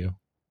 where are you?"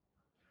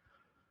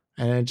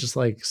 And it just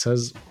like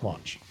says,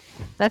 "Watch."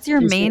 That's your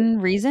Hey Siri, main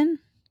reason?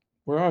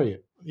 where are you?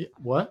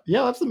 What?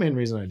 Yeah, that's the main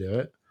reason I do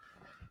it.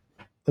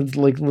 It's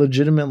like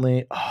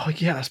legitimately. Oh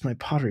yes, my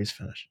pottery's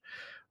finished.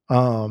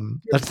 Your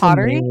That's the main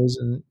pottery?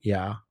 reason.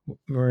 Yeah,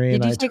 Marie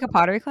and Did you I take took a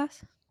pottery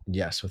class?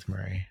 yes with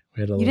Marie.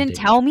 We had a You little didn't date.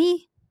 tell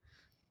me?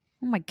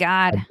 Oh my I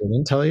god.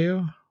 didn't tell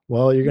you.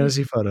 Well, you're gonna Mm,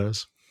 see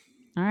photos.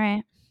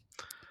 alright.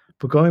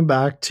 But going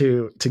back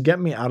to get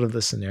me out of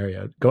this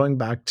scenario, going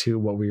back to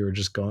what we were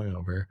just going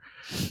over,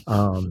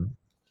 um,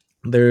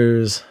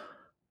 there's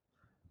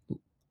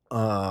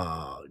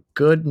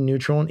good,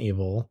 neutral, and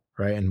evil,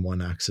 right, in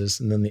one axis,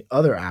 and then the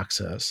other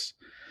axis,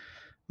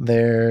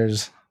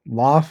 there's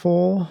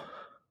lawful,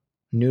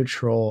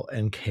 neutral,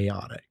 and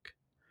chaotic.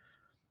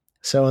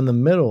 So in the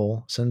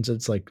middle, since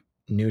it's like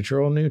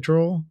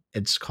neutral,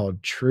 it's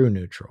called true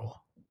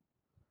neutral.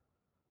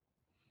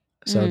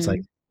 So it's like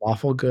Mm.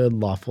 lawful good,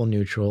 lawful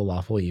neutral,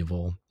 lawful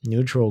evil,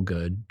 neutral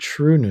good,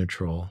 true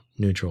neutral,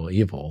 neutral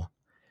evil,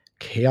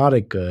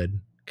 chaotic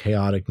good,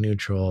 chaotic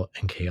neutral,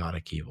 and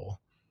chaotic evil.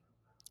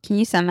 Can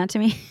you send that to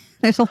me?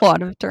 There's a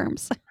lot of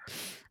terms.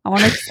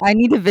 I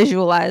need to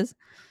visualize.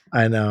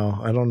 I know.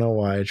 I don't know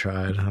why I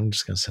tried. I'm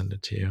just gonna send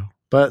it to you.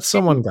 But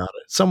someone got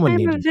it. Someone I'm a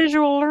needed.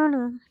 visual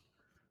learner.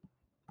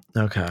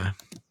 Okay,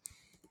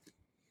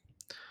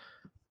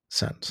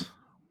 sense.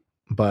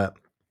 But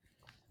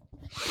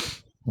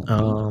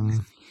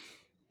um,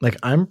 like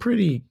I'm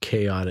pretty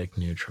chaotic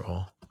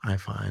neutral. I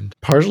find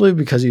partially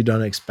because you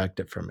don't expect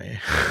it from me.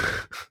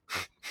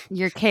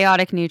 You're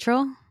chaotic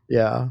neutral,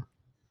 Yeah,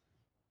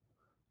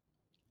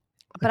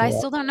 but like a I lot.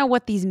 still don't know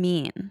what these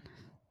mean.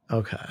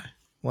 Okay,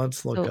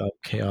 let's look So up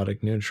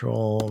chaotic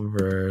neutral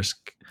versus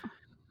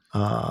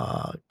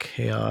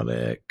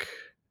chaotic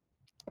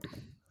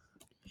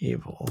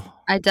evil.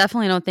 I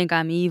definitely don't think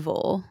I'm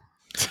evil.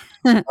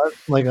 Like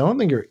I don't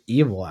think you're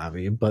evil,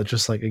 Abby, but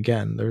just like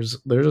again, there's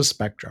a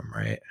spectrum,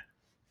 right?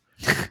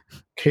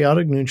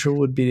 Chaotic neutral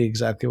would be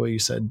exactly what you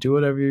said. Do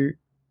whatever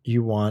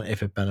you want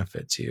if it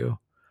benefits you.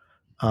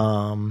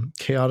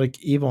 Chaotic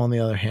evil, on the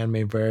other hand,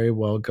 may very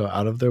well go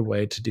out of their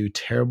way to do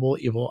terrible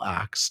evil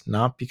acts,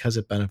 not because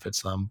it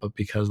benefits them, but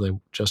because they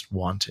just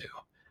want to.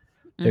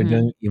 They're Mhm.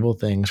 doing evil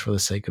things for the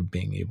sake of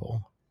being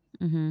evil.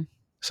 Mhm.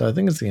 So I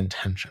think it's the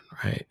intention,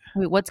 right?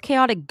 Wait, what's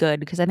chaotic good?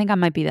 Because I think I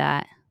might be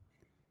that.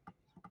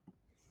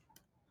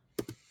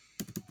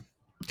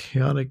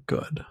 Chaotic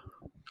good.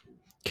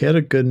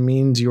 Chaotic good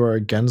means you are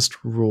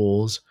against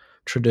rules,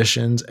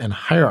 traditions, and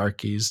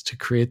hierarchies to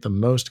create the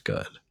most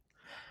good.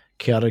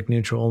 Chaotic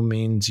neutral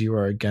means you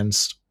are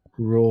against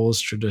rules,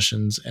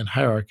 traditions, and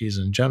hierarchies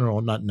in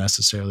general, not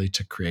necessarily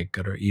to create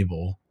good or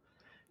evil.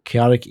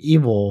 Chaotic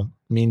evil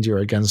means you're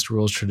against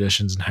rules,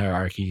 traditions, and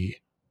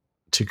hierarchy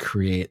to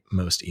create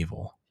most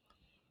evil.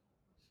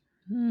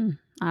 I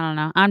don't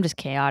know. I'm just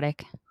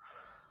chaotic.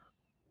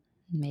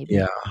 Maybe.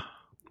 Yeah,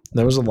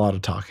 there was a lot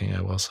of talking,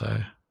 I will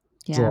say.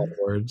 It's a Yeah. lot of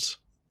words.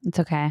 It's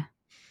okay.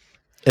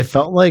 It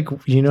felt like,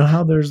 you know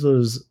how there's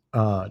those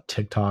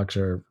TikToks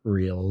or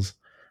reels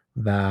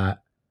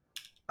that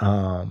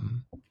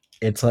um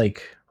it's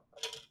like,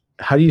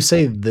 how do you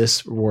say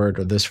this word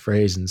or this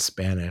phrase in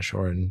Spanish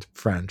or in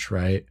French,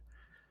 right?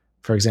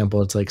 For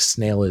example, it's like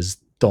snail is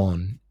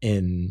ton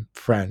in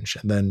French,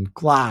 and then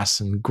glass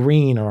and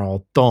green are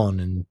all ton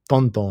and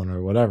tonton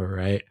or whatever,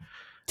 right?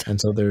 And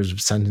so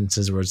there's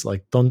sentences where it's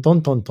like ton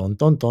ton ton ton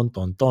ton ton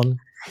ton ton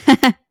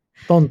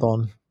ton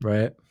ton,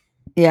 right?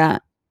 Yeah.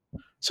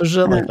 So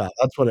shit Uh, like that.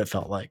 That's what it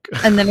felt like.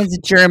 and then it's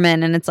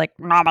German and it's like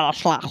blah, blah,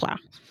 blah, blah.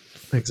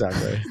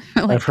 Exactly.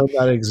 I've Like heard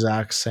that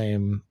exact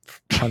same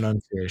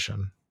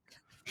pronunciation.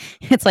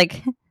 it's like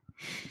Spot on.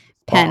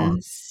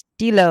 pen,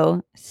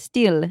 stilo,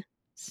 still,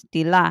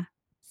 stila,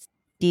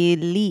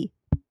 stili,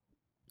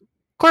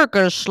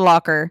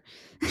 Korkerschlocker.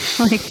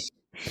 Like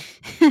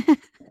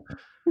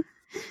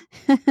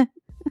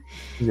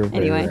You're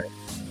very anyway. right.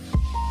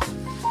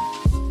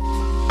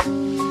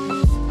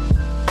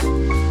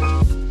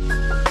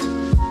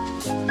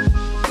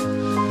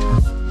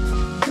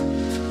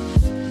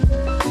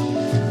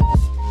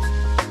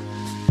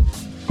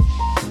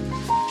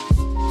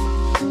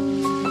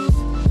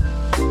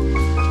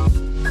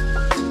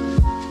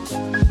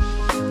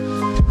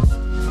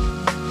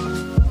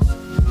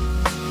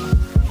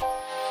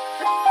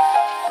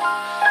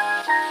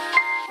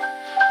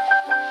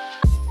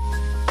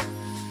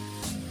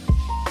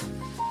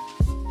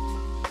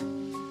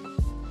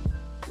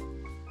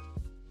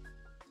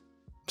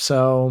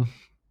 So,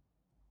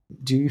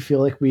 do you feel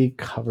like we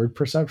covered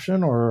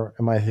perception, or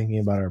am I thinking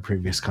about our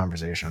previous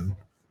conversation?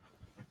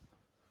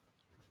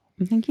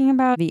 I'm thinking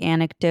about the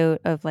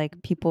anecdote of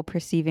like people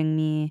perceiving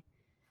me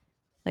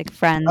like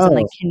friends and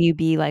like Oh, can you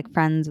be like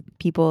friends with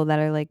people that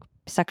are like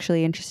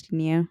sexually interested in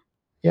you?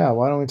 yeah.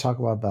 Why don't we talk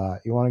about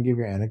that? You want to give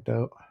your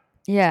anecdote?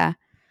 Yeah.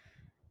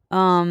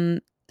 Um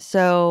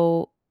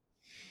so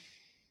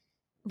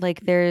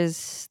like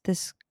there's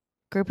this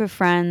group of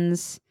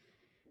friends.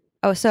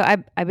 Oh, so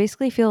I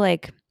basically feel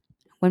like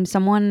when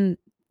someone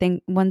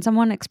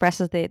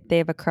expresses that they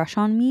have a crush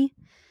on me,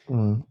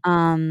 Mm,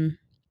 um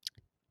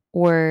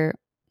or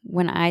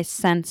when I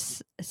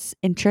sense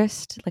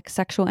interest, like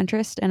sexual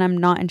interest and I'm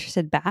not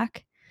interested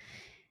back,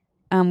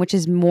 which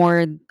is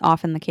more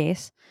often the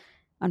case,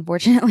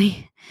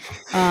 unfortunately.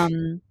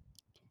 um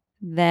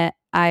that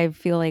I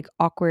feel like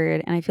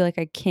awkward and I feel like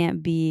I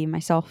can't be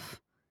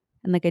myself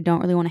and like I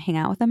don't really want to hang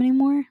out with them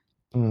anymore.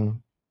 mm,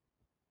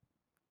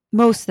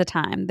 Most of the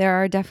time. There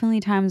are definitely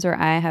times where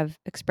I have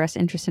expressed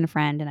interest in a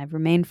friend and I've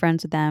remained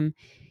friends with them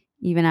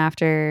even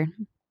after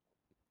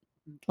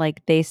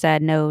like they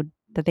said no,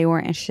 that they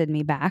weren't interested in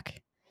me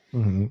back.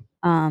 mm.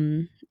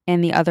 Um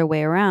and the other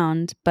way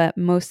around, but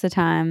most of the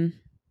time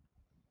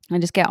I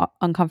just get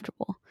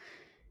uncomfortable.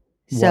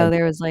 Why? So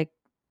there was like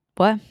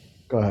what?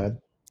 Go ahead.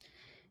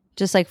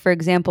 Just like for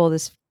example,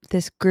 this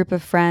group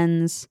of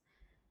friends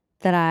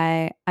that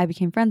I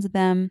became friends with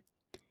them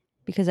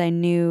because I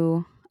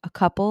knew a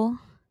couple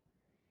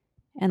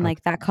and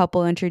like that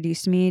couple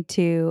introduced me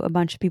to a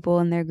bunch of people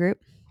in their group.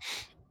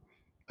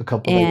 A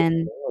couple that you're And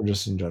seeing, or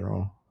just in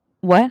general?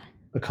 what?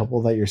 A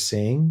couple that you're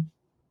seeing?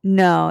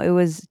 No, it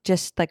was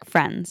just like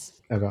friends.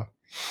 Okay.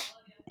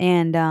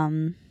 And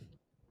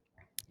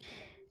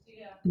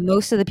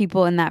most of the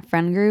people in that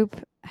friend group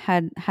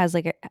has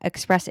like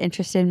expressed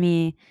interest in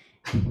me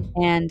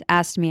and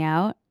asked me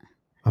out.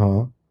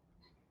 Uh-huh.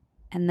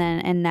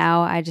 And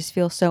now I just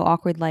feel so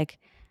awkward, like,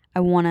 I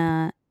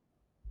wanna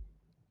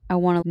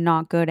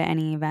not go to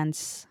any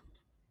events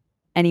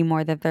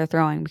anymore that they're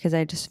throwing because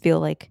I just feel,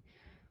 like,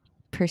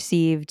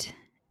 perceived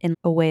in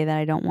a way that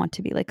I don't want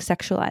to be, like,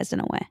 sexualized in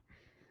a way. Or,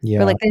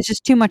 Yeah, like, there's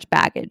just too much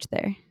baggage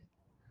there.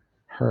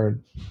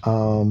 heard.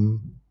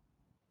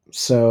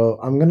 So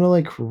I'm gonna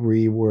like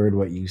reword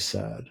what you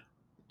said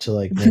to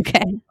like make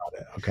Okay.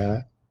 it,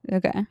 okay?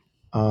 Okay.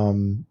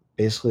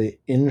 Basically,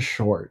 in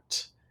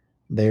short,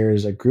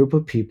 there's a group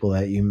of people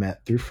that you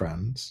met through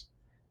friends,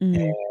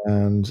 Mhm.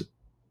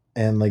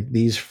 and like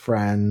these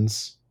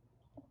friends,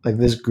 like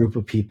this group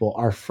of people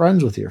are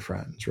friends with your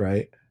friends,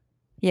 right?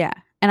 Yeah,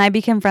 and I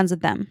became friends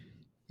with them.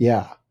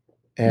 Yeah.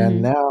 And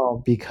Mhm.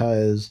 now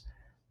because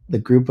the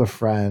group of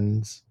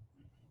friends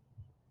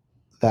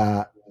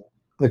that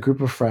the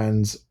group of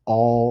friends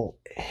all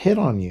hit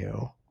on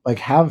you, like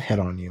have hit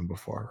on you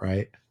before,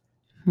 right?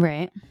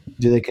 Right.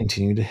 Do they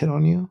continue to hit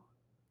on you?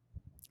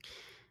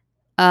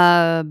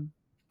 Uh,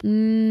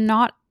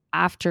 Not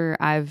after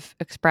I've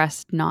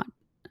expressed not,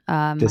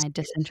 my Disinterest.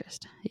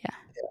 disinterest. Yeah.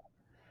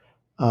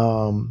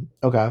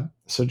 Okay.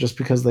 So just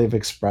because they've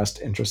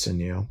expressed interest in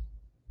you,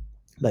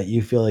 that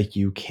you feel like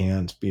you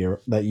can't be,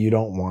 that you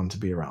don't want to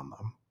be around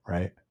them,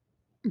 right?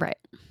 Right.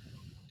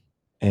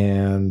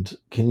 And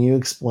can you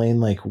explain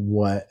like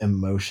what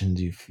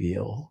emotions you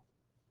feel?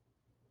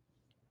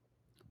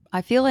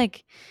 I feel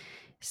like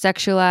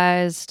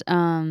sexualized,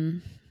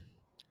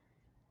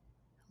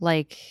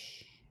 like,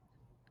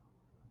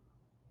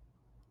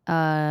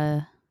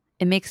 uh,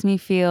 it makes me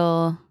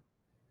feel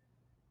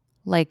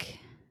like,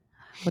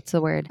 what's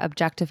the word?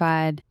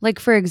 Objectified. Like,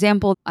 for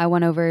example, I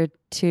went over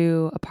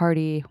to a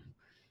party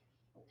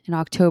in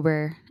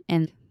October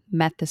and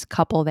met this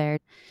couple there,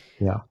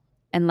 Yeah.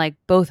 and, like,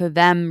 both of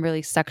them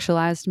really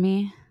sexualized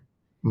me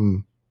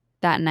Mm.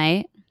 that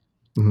night.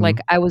 Like,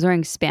 Mm-hmm. I was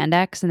wearing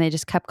spandex, and they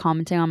just kept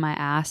commenting on my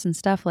ass and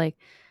stuff, like,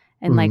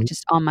 and, like, Mm-hmm.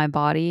 just on my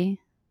body,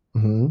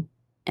 Mm-hmm.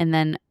 and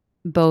then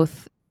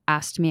both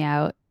asked me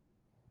out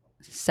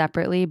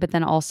separately, but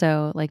then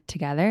also, like,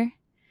 together,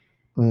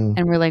 Mm.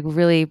 and we're, like,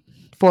 really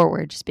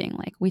forward, just being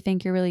like, "We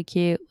think you're really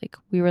cute, like,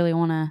 we really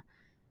wanna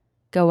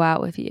go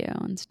out with you,"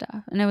 and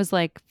stuff, and it was,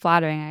 like,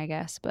 flattering, I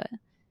guess, but,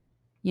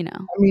 you know.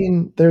 I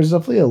mean, there's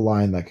definitely a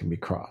line that can be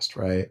crossed,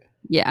 right?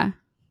 Yeah.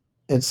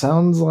 It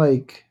sounds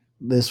like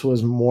this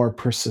was more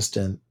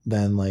persistent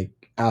than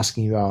like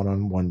asking you out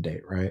on one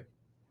date, right?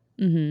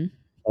 Mhm.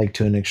 Like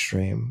to an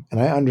extreme. And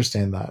I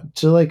understand that.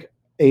 To like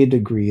a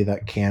degree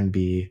that can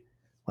be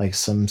like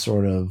some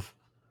sort of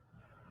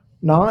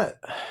not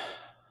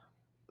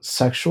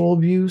sexual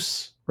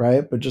abuse,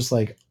 right? But just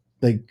like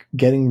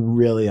getting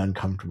really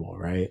uncomfortable,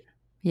 right?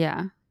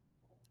 Yeah,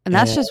 and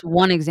that's And just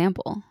one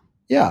example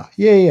yeah,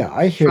 yeah, yeah.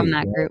 I hear from you,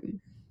 that right?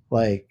 group.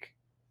 Like,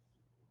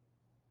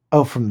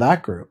 oh, from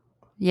that group.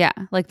 Yeah,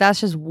 like, that's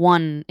just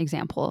one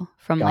example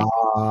from, like,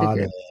 the Got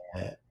group.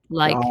 it.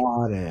 Like,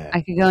 Got it. I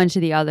could go into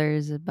the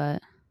others,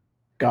 but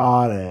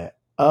Got it.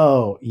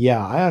 Oh,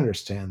 yeah, I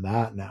understand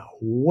that now.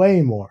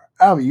 Way more.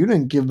 Abby, you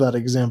didn't give that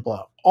example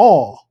at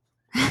all.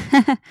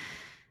 and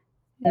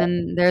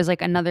then there's,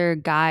 like, another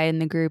guy in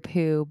the group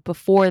who,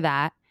 before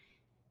that,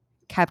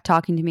 kept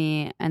talking to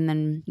me, and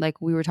then,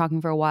 like, we were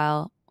talking for a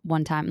while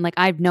one time, and, like,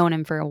 I've known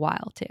him for a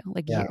while too,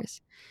 like, Yeah,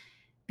 years,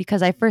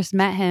 because I first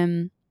met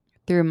him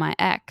through my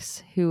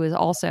ex, who was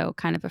also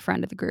kind of a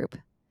friend of the group.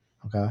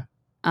 okay.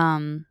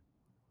 Um,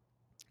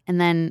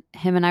 and then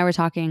him and I were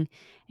talking,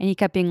 and he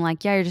kept being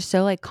like, "Yeah, you're just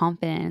so, like,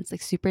 confident, it's,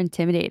 like, super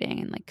intimidating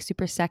and, like,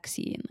 super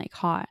sexy and, like,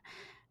 hot."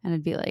 And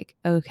I'd be like,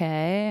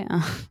 "Okay."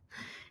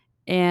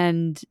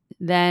 And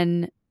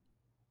then,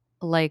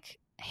 like,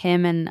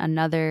 him and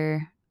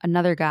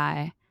another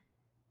guy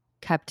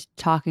kept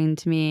talking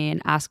to me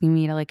and asking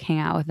me to, like, hang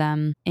out with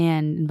them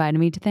and invited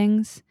me to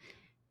things,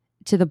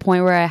 to the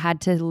point where I had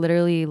to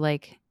literally,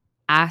 like,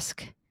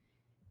 ask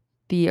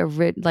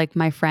like,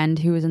 my friend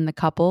who was in the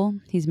couple,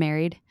 he's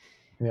married,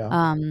 Yeah,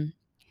 um,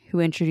 who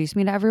introduced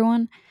me to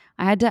everyone.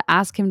 I had to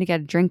ask him to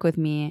get a drink with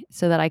me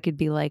so that I could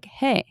be like,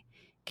 "Hey,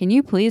 can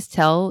you please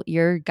tell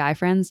your guy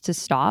friends to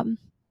stop?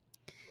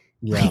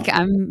 yeah. Like,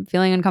 I'm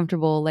feeling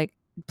uncomfortable. Like,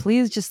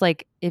 please just,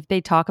 like, if they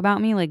talk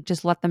about me, like,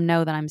 just let them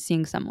know that I'm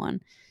seeing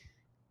someone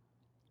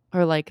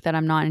or, like, that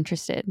I'm not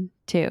interested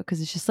too, because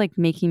it's just, like,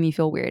 making me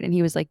feel weird." And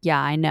he was like, "Yeah,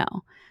 I know.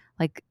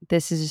 Like,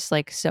 this is just,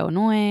 like, so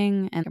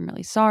annoying, and I'm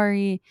really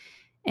sorry."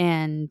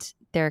 And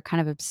they're kind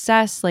of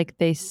obsessed. Like,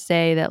 they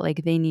say that,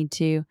 like, they need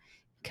to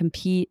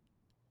compete,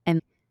 and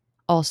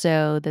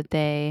also that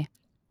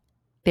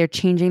they're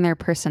changing their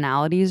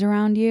personalities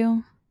around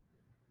you.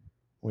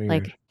 Weird.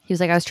 Like, he was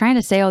like, "I was trying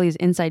to say all these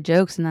inside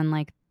jokes, and then,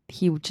 like,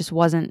 he just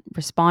wasn't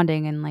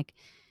responding, and, like,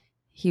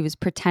 he was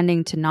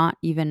pretending to not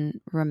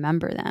even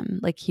remember them.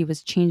 Like, he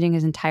was changing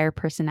his entire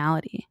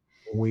personality."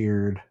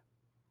 Weird.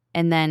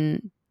 And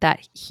then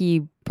that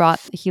he,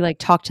 like,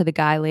 talked to the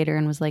guy later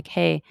and was like,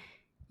 "Hey,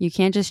 you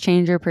can't just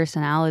change your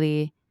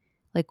personality.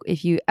 Like,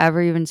 if you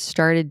ever even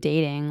started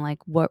dating, like,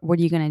 what are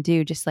you gonna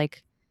do? Just,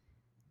 like,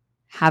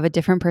 have a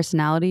different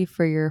personality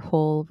for your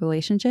whole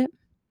relationship?"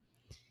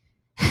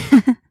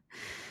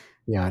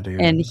 Yeah,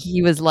 And dude.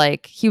 he was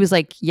like,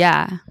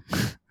 "Yeah."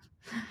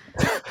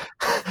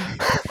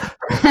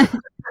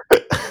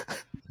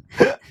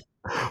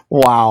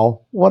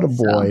 Wow. What a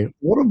So, boy.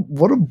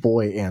 What a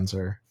boy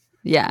answer.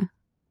 yeah.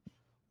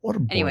 What a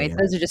boy Anyway, answer.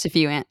 those are just a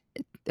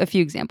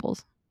few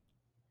examples.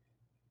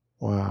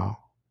 Wow.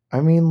 I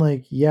mean,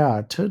 like,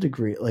 yeah, to a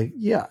degree, like,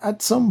 yeah,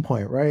 at some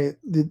point, right?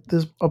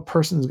 This a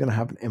person's gonna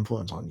have an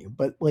influence on you,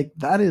 but like,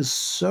 that is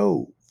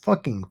so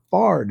fucking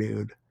far,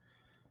 dude.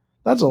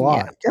 That's a Yeah.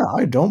 lot. Yeah,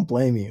 I don't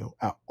blame you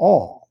at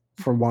all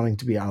for wanting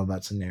to be out of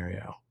that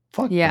scenario.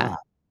 Fuck Yeah. that.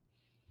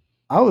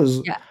 I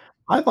was, Yeah.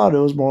 I thought it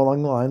was more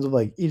along the lines of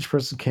like each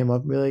person came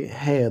up and be like,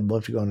 "Hey, I'd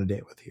love to go on a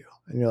date with you,"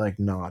 and you're like,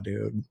 "Nah,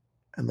 dude,"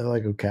 and they're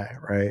like, "Okay,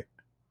 right."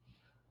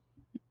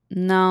 I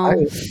No. I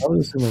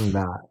was assuming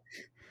that.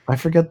 I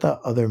forget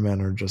that other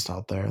men are just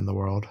out there in the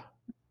world.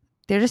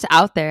 They're just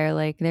out there,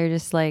 like, they're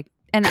just like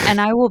and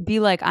I will be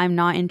like, "I'm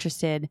not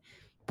interested,"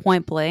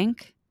 point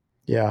blank,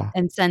 Yeah,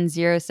 and send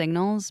 0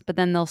 signals, but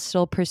then they'll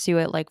still pursue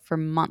it, like, for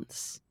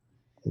months,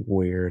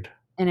 weird.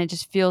 and it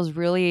just feels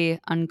really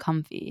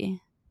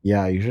uncomfy.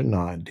 Yeah, you should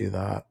not do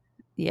that.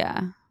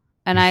 Yeah.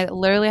 And You I should,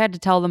 literally had to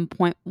tell them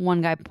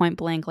one guy point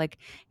blank, like,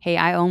 "Hey,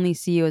 I only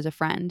see you as a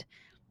friend,"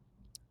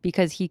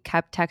 because he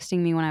kept texting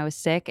me when I was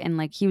sick, and,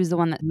 like, he was the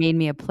one that made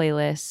me a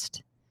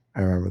playlist,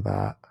 I remember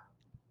that.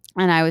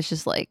 and I was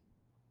just like,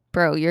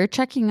 "Bro, you're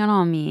checking in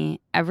on me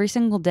every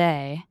single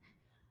day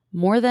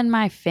more than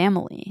my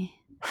family."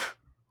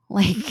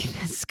 Like,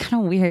 that's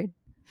kinda weird.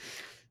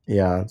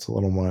 Yeah, it's a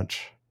little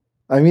much.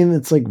 I mean,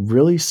 it's like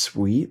really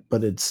sweet,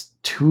 but it's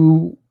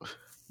to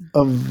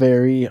a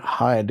very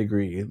high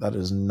degree that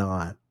is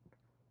not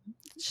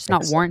It's just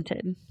not accept.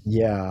 warranted.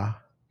 Yeah,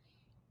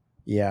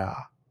 yeah.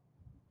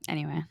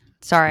 Anyway,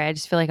 sorry, I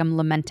just feel like I'm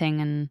lamenting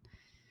and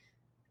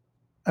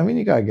I mean,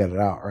 you gotta get it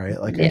out, right?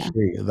 Like, I yeah.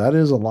 hear you. That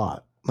is a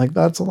lot. Like,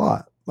 that's a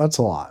lot. That's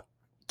a lot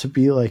to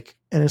be like,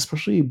 and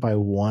especially by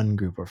one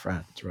group of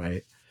friends,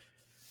 right?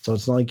 So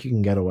it's not like you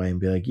can get away and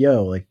be like,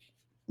 yo, like,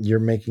 you're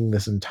making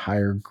this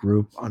entire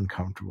group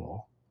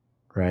uncomfortable,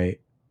 right?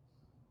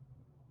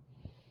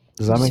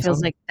 Does It that just make feels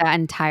sense? like that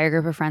entire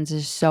group of friends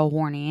is so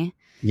horny.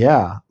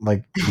 Yeah,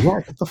 like, yeah,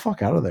 get the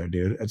fuck out of there,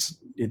 dude.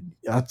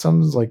 That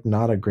sounds like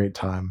not a great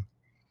time.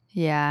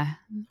 Yeah,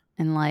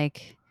 and,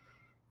 like,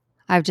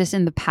 I've just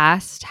in the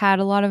past had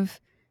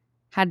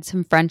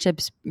some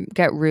friendships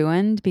get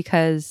ruined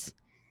because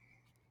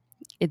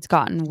it's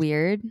gotten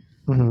weird.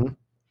 Hmm.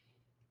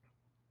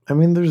 I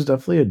mean, there's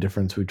definitely a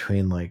difference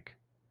between like,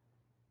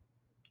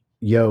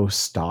 yo,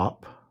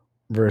 stop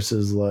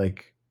versus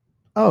like,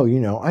 oh,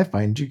 I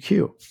find you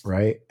cute,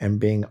 right? And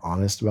being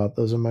honest about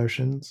those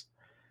emotions.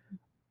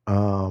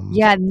 Um,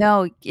 Yeah,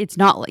 no, it's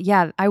not li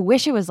yeah, I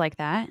wish it was like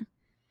that,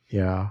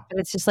 yeah, but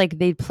it's just like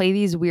they play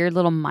these weird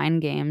little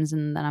mind games,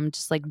 and then I'm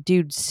just like,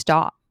 "Dude,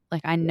 stop."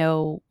 Like, I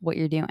know what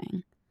you're doing,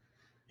 and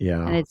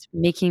yeah, it's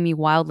making me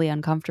wildly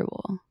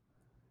uncomfortable.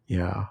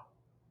 yeah,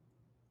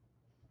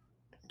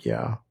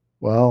 yeah.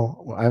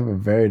 Well, I have a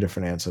very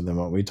different answer than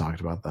what we talked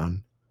about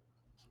then.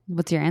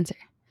 What's your answer?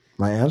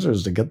 My answer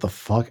is to get the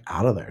fuck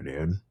out of there,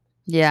 dude.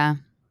 Yeah,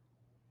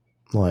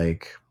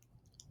 Like,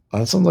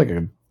 that sounds like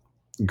a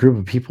group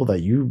of people that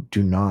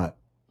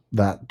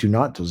do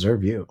not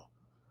deserve you,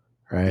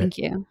 right? thank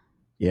you. It's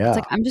Yeah,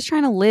 like, I'm just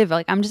trying to live,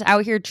 like, I'm just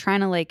out here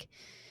trying to, like,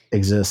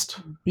 exist.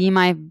 be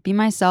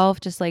myself,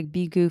 just, like,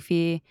 be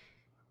goofy.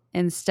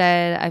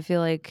 Instead, I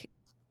feel like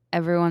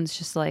everyone's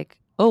just like,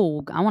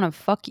 "Oh, I wanna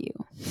fuck you."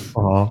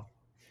 Uh-huh.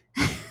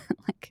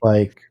 Like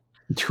Like,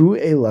 to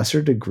a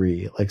lesser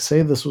degree, like,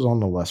 say this was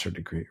on a lesser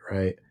degree,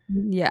 right?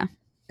 yeah.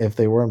 If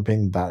they weren't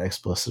being that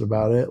explicit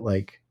about it,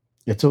 like,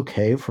 it's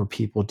okay for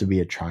people to be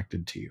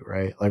attracted to you,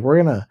 right? Like,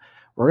 we're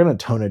gonna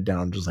tone it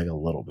down just, like, a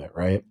little bit,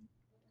 right?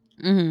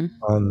 Mhm.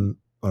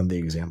 On the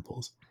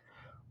examples.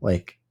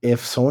 Like,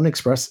 if someone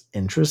expressed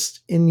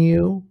interest in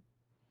you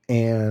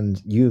and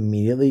you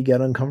immediately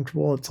get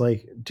uncomfortable, it's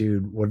like,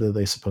 dude, what are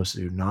they supposed to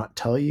do? Not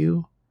tell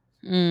you?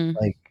 Mm.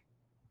 Like,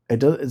 it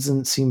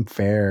doesn't seem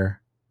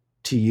fair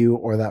to you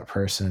or that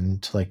person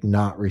to, like,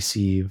 not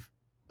receive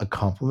a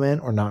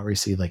compliment or not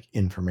receive, like,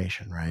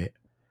 information, right?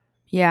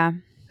 Yeah.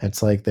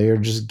 It's like they are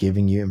just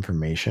giving you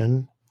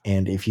information,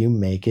 and if you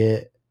make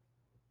it,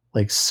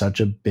 like, such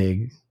a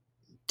big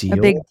A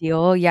deal, big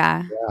deal,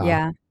 yeah. yeah,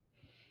 Yeah.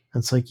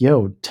 it's like,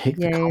 "Yo, take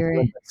the Yeah, you're compliment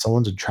right. that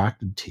someone's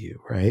attracted to you,"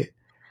 right? I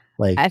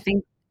Like,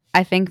 think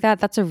I think that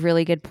that's a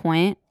really good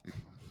point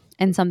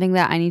and something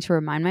that I need to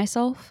remind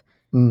myself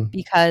mm,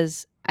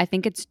 because I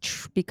think it's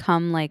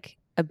become, like,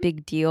 a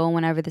big deal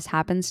whenever this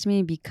happens to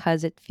me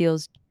because it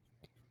feels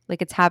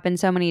like it's happened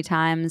so many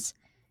times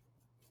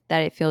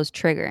that it feels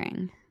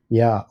triggering.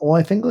 yeah, well,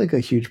 I think, like, a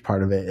huge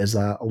part of it is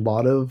that a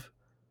lot of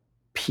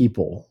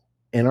people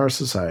in our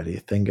society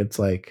think it's,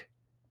 like,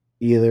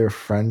 either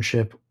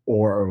friendship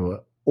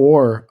or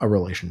a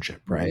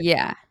relationship, right?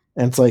 Yeah.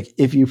 And it's like,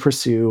 if you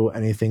pursue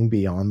anything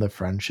beyond the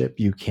friendship,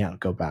 you can't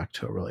go back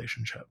to a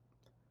relationship.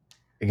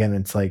 Again,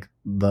 it's like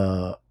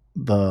the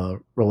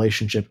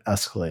relationship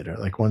escalator.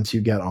 Like, once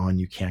you get on,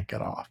 you can't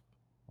get off,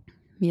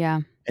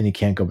 Yeah. and you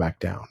can't go back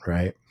down,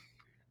 right?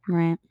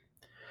 Right.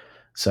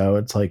 So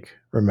it's like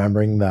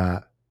remembering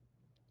that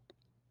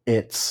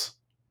it's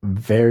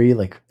very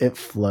like it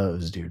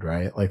flows, dude,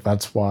 right? Like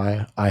that's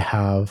why I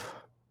have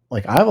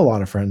a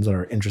lot of friends that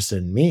are interested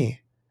in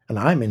me and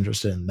I'm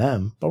interested in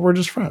them, but we're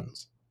just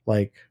friends.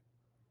 Like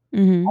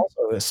Mhm.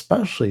 also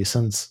especially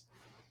since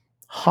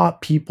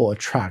hot people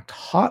attract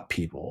hot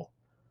people,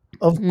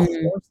 of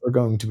Mhm. course they're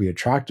going to be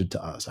attracted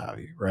to us,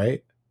 Abby,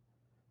 right?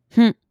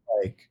 Hmm.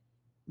 Like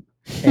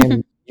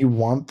and you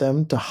want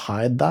them to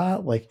hide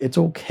that, like, it's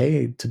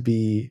okay to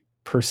be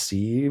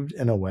perceived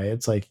in a way,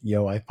 it's like,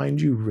 "Yo, I find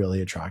you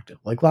really attractive."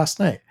 Like, last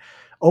night,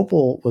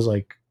 Opal was,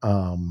 like,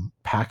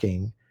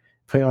 packing,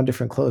 putting on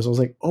different clothes, I was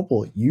like,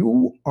 "Opal,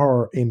 you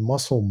are a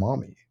muscle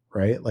mommy,"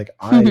 right?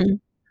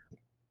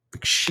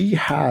 She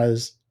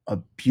has a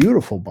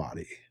beautiful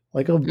body,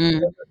 like, a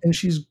Mm. and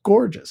she's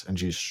gorgeous, and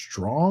she's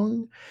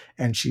strong,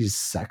 and she's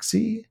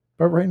sexy,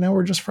 but right now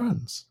we're just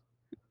friends.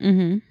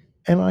 Mhm.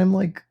 And I'm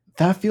like,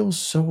 that feels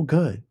so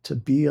good to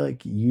be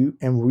like you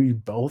and we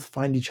both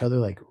find each other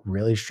like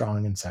really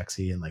strong and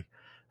sexy and like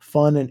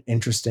fun and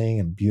interesting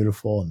and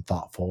beautiful and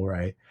thoughtful,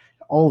 right?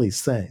 All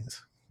these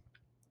things.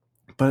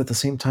 But at the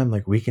same time,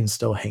 like we can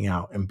still hang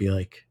out and be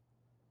like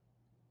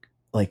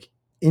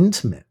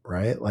intimate,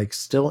 right? Like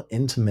still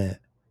intimate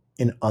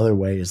in other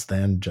ways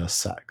than just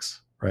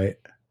sex, right?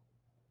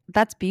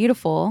 That's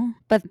beautiful,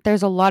 but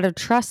there's a lot of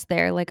trust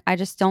there. Like, I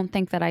just don't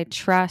think that I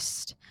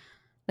trust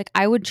like,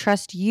 I would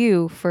trust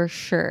you for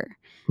sure,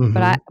 Hmm.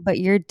 but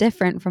you're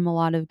different from a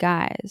lot of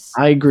guys.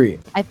 I agree.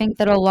 I think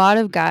that a lot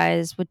of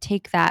guys would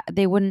take that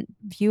they wouldn't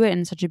view it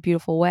in such a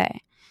beautiful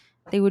way.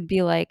 They would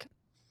be like,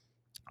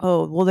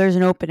 "Oh, well, there's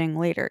an opening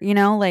later," you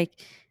know? Like,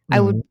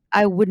 Mhm.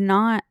 I would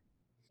not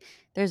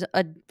there's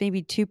a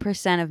maybe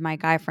 2% of my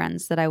guy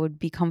friends that I would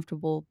be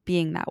comfortable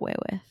being that way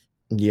with.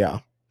 Yeah.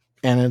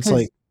 And it's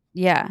like, 'Cause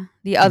yeah,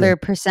 yeah.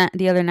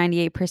 the other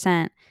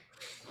 98%,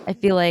 I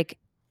feel like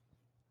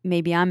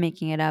maybe I'm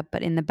making it up,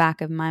 but in the back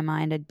of my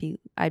mind,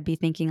 I'd be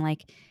thinking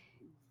like,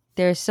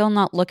 they're still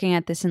not looking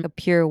at this in a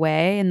pure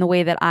way, in the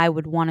way that I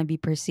would wanna be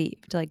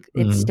perceived. Like,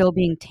 it's Mhm. still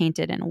being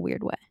tainted in a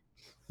weird way.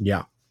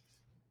 Yeah.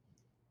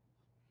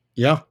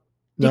 Yeah.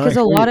 No, I Because a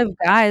hear you. lot of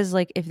guys,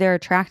 like, if they're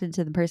attracted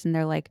to the person,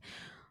 they're like,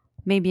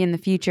 maybe in the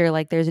future,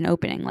 like, there's an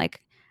opening.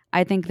 Like,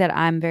 I think that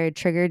I'm very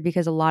triggered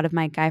because a lot of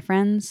my guy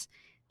friends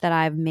that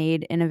I've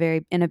made in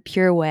a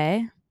pure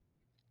way,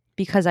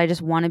 because I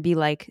just wanna be,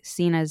 like,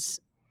 seen as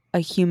a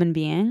human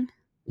being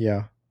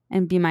Yeah.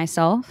 and be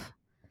myself,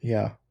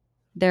 Yeah.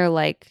 they're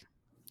like,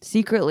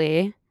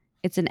 secretly,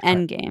 it's an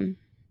end game.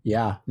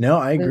 Yeah. No,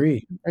 I There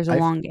agree. there's a I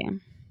long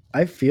game.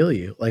 I feel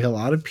you. Like a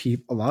lot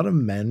of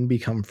men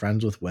become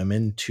friends with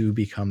women to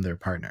become their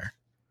partner.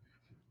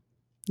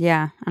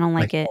 Yeah, I don't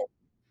Like like it.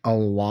 a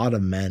lot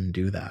of men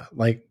do that.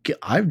 Like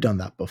I've done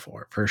that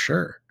before for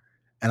sure.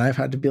 And I've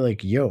had to be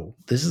like, "Yo,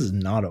 this is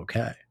not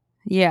okay."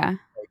 Yeah.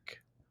 Like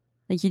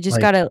Like, you just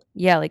like gotta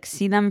yeah, like,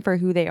 see them for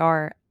who they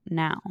are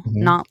now, mhm.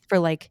 not for,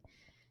 like,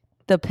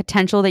 the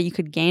potential that you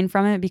could gain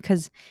from it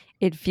because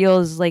it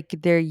feels like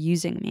they're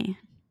using me.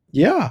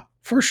 Yeah,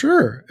 for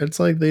sure. It's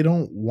like they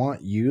don't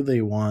want you,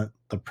 they want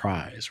the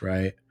prize,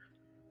 right?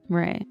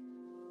 Right.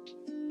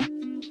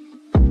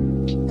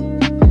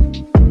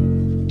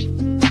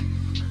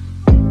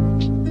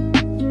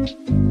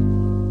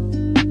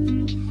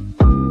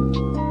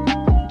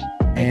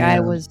 Like, I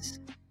And was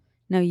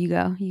no, you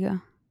go,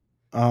 you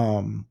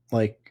go.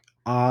 like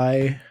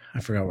I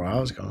forgot where I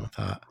was going with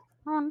that.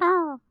 Oh,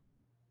 no.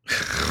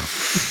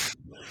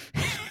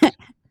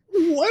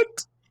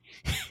 What?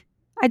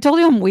 I told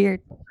you I'm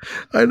weird.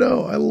 I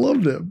know, I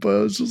loved it, but I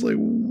was just like,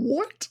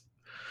 "What?"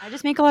 I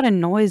just make a lot of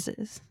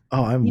noises.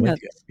 Oh, I'm You know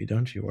with you, this. Abby,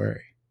 don't you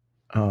worry.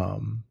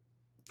 Um,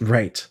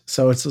 right.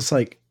 So it's just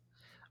like,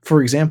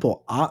 for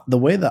example, the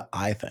way that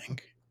I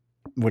think,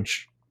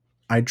 which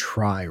I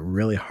try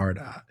really hard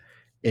at,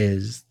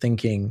 is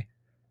thinking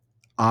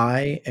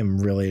I am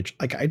really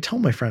like I tell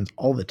my friends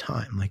all the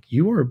time, like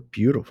you are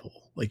beautiful,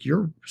 like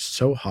you're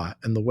so hot,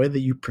 and the way that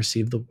you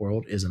perceive the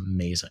world is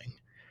amazing,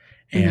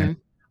 and Mhm.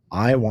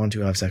 I want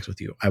to have sex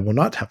with you. I will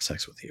not have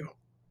sex with you.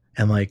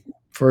 And like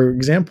for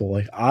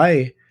example,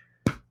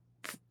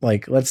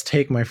 like let's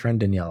take my friend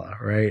Daniela,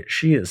 right?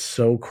 She is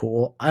so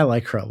cool. I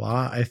like her a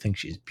lot. I think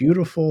she's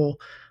beautiful.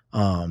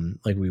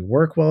 Like we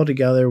work well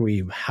together.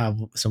 We have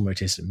similar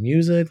taste in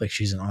music. Like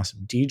she's an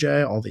awesome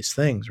DJ, all these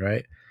things,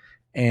 right?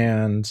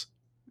 And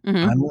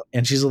Mhm.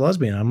 and she's a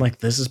lesbian. I'm like,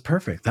 this is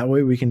perfect. That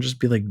way we can just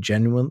be like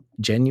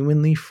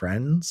genuinely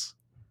friends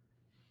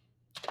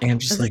and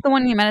just Is this like, the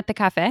one you met at the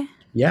cafe?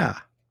 yeah.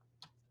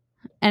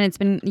 And it's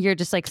been you're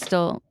just,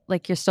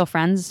 you're still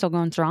friends, still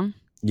going strong?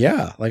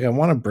 Yeah. Like I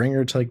want to bring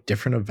her to like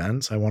different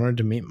events. I want her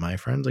to meet my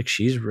friends. Like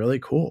she's really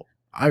cool.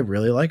 I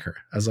really like her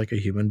as like a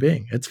human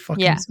being. It's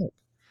fucking Yeah. sick.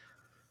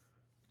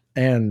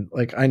 And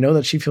like I know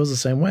that she feels the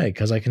same way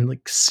because I can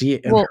like see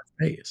it in her Well,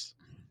 face.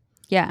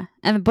 yeah,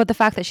 and but the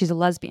fact that she's a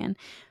lesbian,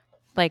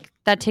 like,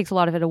 that takes a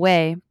lot of it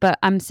away, but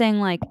I'm saying,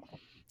 like,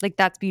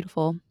 that's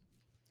beautiful,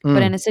 but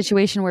Mm, in a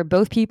situation where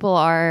both people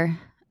are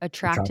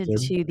attracted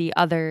attracted.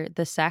 to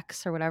the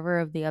sex or whatever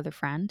of the other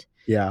friend.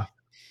 Yeah.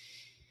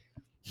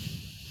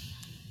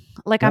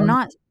 Like,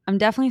 No. I'm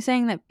definitely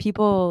saying that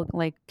people,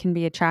 like, can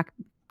be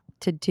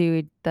attracted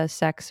to the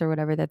sex or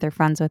whatever that they're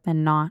friends with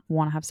and not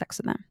wanna have sex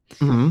with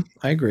them.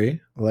 I agree.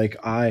 Like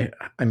I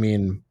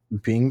mean,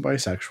 being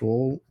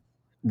bisexual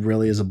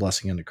really is a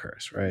blessing and a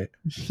curse, right?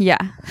 Yeah.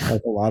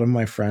 Like a lot of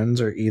my friends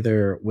are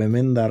either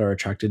women that are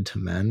attracted to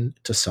men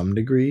to some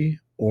degree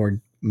or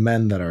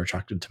men that are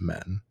attracted to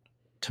men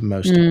to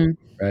most degree, Mm,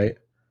 right?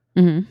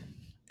 mhm.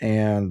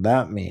 And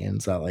that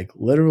means that like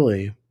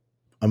literally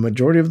a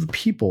majority of the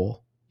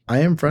people I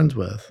am friends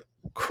with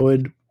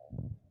could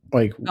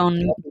like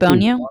probably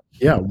Bone you?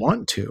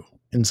 want to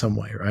in some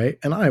way, right?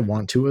 And I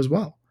want to as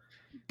well.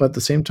 But at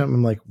the same time,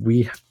 I'm like,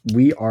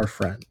 we are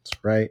friends,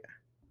 right?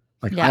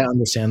 Like Yeah. I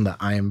understand that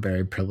I am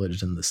very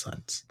privileged in this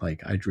sense.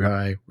 Like I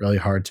try really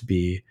hard to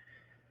be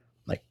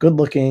like good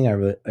looking.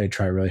 I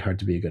try really hard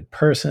to be a good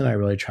person. I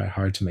really try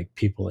hard to make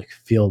people like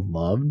feel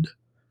loved.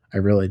 I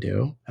really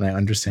do. And I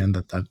understand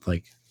that that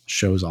like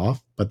shows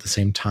off, but at the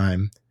same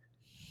time,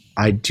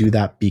 I do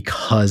that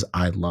because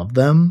I love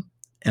them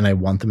and I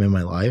want them in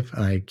my life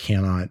and I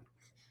cannot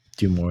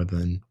do more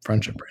than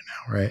friendship right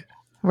now, right?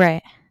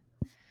 Right.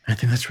 I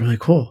think that's really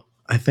cool.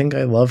 I think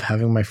I love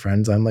having my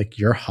friends. I'm like,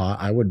 you're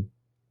hot.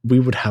 We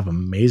would have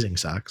amazing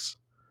sex,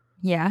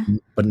 Yeah.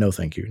 but no,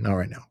 thank you. Not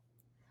right now.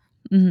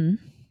 Mhm.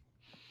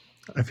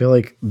 I feel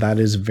like that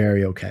is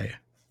very okay.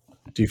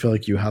 Do you feel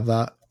like you have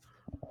that?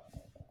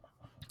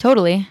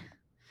 Totally.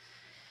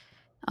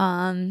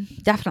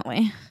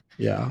 Definitely.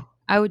 Yeah.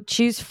 I would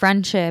choose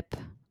friendship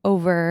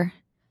over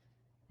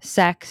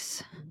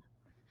sex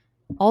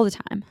all the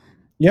time,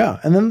 Yeah.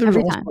 And then there's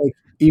every also time. like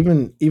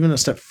even a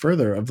step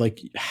further of like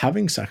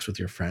having sex with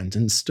your friends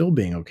and still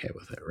being okay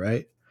with it,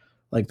 right?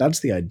 Like that's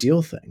the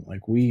ideal thing.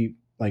 Like we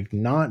like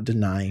not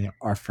denying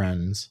our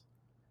friends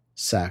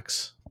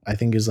sex, I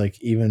think is like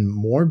even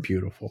more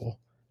beautiful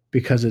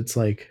because it's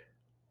like,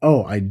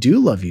 oh, I do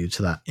love you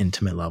to that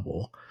intimate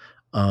level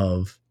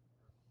of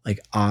like,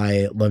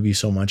 I love you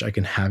so much. I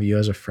can have you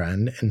as a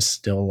friend and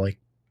still like,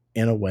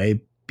 in a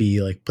way,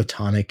 be like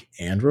platonic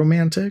and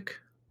romantic.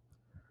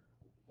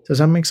 Does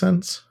that make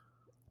sense?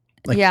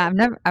 Like, Yeah,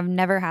 I've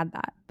never had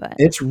that, but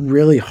it's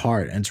really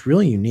hard and it's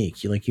really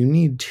unique. You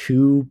need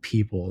two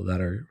people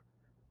that are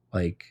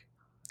like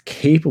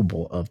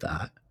capable of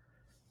that.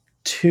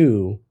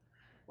 Two,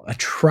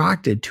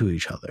 attracted to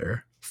each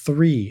other.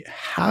 Three,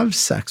 have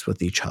sex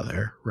with each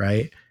other,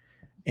 right?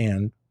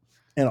 And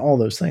all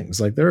those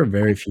things. Like there are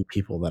very few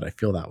people that I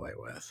feel that way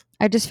with.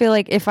 I just feel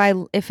like if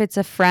it's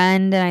a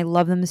friend and I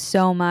love them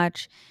so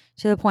much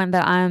to the point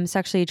that I'm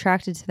sexually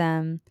attracted to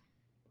them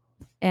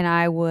and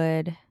I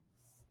would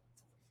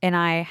and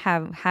I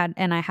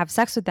have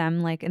sex with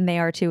them, like, and they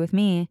are too with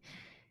me,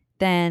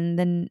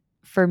 then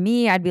for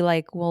me I'd be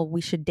like, well, we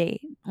should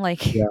date.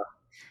 Like, Yeah.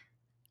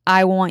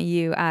 I want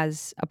you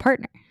as a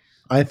partner.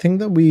 I think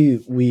that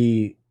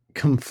we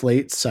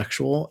conflate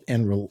sexual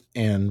and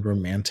and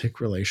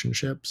romantic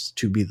relationships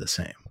to be the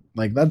same.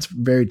 Like that's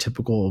very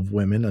typical of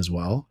women as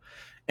well.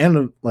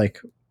 And like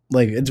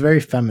it's very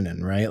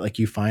feminine, right? Like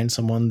you find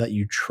someone that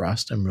you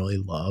trust and really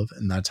love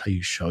and that's how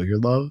you show your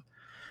love.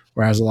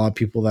 Whereas a lot of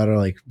people that are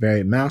like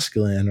very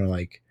masculine or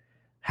like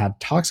have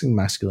toxic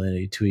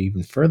masculinity to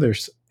even further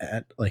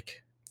at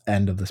like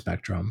end of the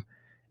spectrum,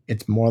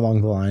 it's more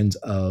along the lines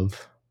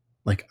of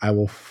like I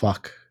will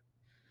fuck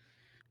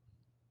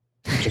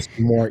just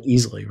more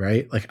easily,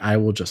 right? Like I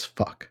will just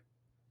fuck,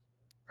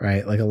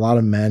 right? Like a lot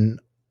of men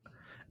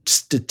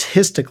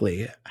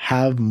statistically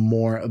have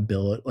more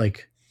ability,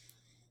 like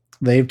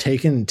they've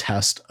taken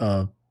tests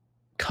of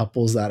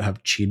couples that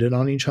have cheated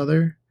on each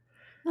other.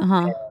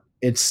 Uh-huh.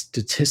 It's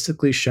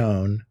statistically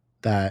shown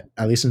that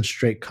at least in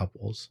straight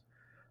couples,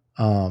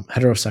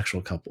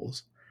 heterosexual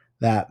couples,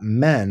 that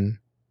men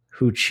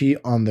who cheat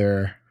on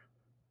their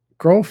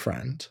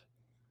girlfriend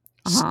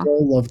Uh-huh.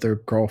 still love their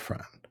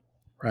girlfriend,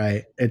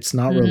 right? It's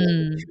not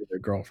related Mm. to their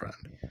girlfriend.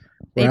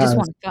 They just Whereas,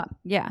 want fuck.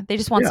 Yeah, they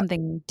just want yeah,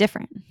 something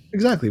different.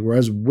 exactly.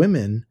 Whereas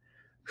women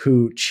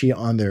who cheat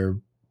on their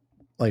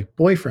like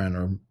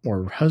boyfriend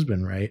or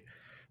husband, right?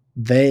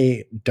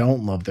 They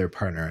don't love their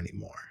partner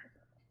anymore.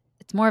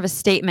 It's more of a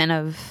statement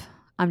of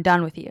I'm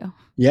done with you.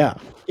 Yeah.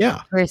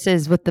 Yeah.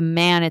 Versus with the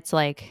man, it's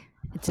like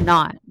it's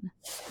not.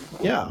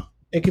 Yeah.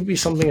 It could be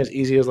something as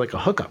easy as like a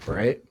hookup,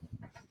 right?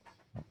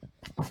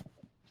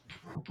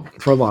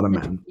 For a lot of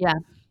men. Yeah.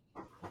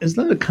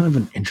 Isn't that a kind of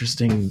an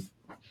interesting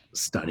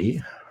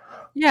study?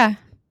 Yeah.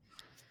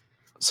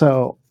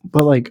 So,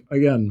 but like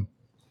again,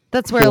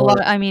 That's where a lot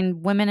for of, I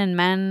mean, women and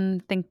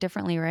men think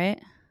differently, right?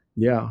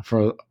 yeah,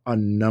 for a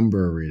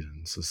number of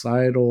reasons.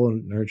 Societal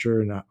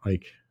nurture, not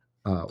like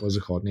what's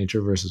it called?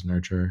 Nature versus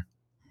nurture.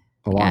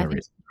 A Yeah, lot of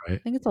reasons, right?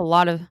 I think it's a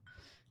lot of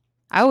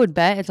I would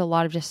bet it's a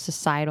lot of just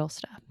societal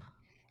stuff.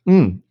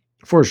 Mm,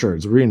 for sure.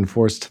 It's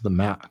reinforced to the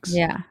max.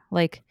 Yeah.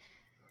 Like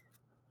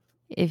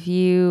if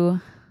you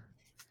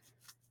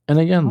And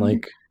again, oh,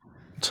 like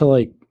to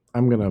like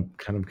I'm gonna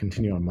kind of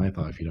continue on my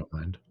thought if you don't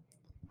mind.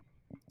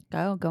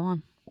 go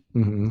on.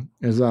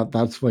 Is that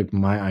that's like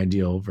my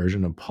ideal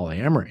version of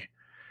polyamory,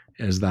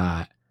 is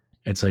that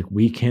it's like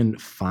we can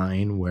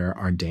find where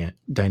our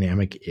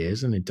dynamic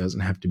is, and it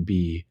doesn't have to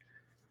be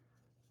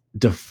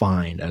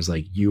defined as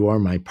like you are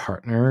my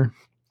partner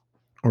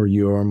or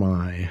you are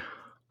my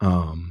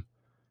um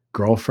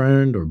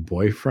girlfriend or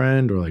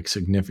boyfriend or like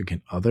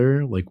significant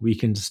other. Like we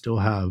can still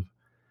have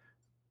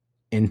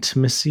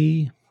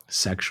intimacy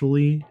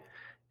sexually,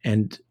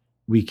 and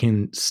we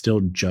can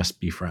still just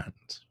be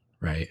friends,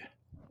 right?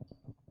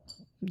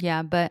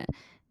 Yeah, but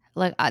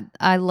like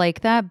I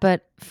like that,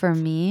 but for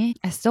me,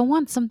 I still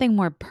want something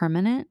more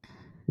permanent,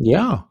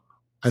 Yeah.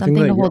 I think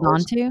something to that hold on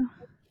to.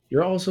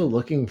 you're also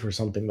looking for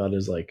something that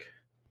is like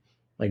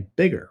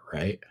bigger,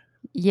 right?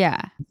 Yeah.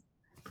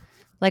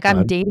 Like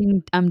Uh,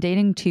 I'm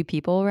dating 2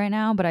 people right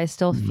now, but I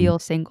still mm, feel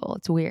single.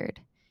 It's weird.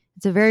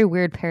 It's a very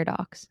weird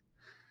paradox.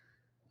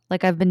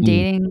 Like mm.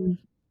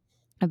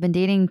 I've been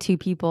dating 2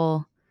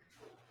 people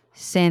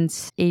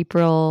since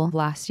April of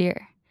last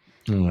year.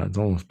 Oh, it's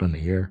almost been a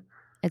year.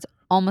 It's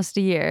almost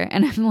a year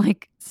and I'm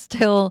like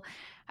still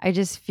I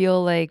just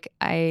feel like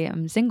I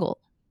am single.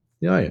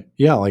 Yeah,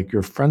 yeah, like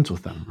you're friends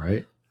with them,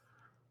 right?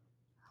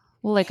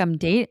 Well, like I'm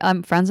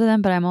friends with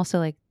them, but I'm also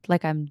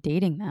like I'm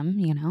dating them,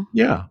 you know?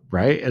 Yeah,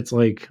 right. It's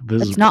like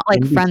this It's not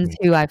like in friends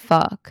between. who I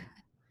fuck.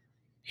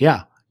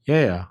 Yeah,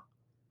 yeah, yeah.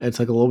 It's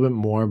like a little bit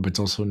more, but it's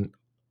also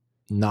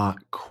not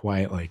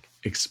quite like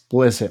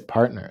explicit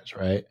partners,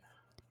 right?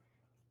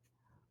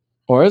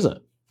 Or is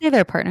it? Say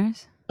they're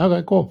partners.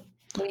 Okay, cool.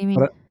 What do you mean?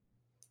 But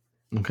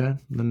okay,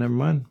 then never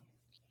mind.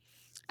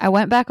 I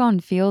went back on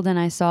Field and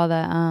I saw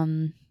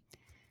that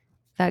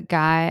that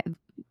guy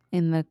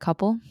in the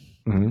couple.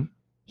 Hmm.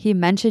 He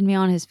mentioned me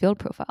on his Field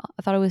profile.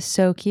 I thought it was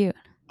so cute.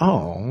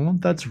 Oh,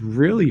 that's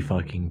really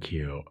fucking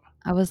cute.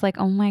 I was like,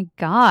 "Oh my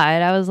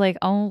god." I was like,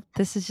 "Oh,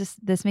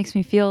 this makes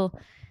me feel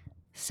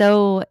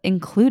so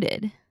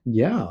included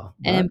Yeah,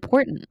 and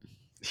important."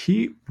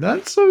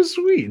 that's so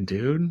sweet,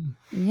 dude.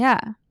 Yeah.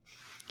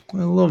 I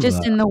love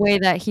Just that. in the way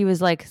that he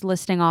was like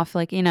listing off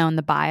like, you know, in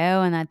the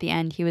bio and at the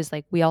end he was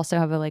like, "We also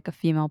have a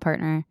female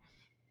partner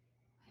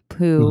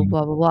who Mhm.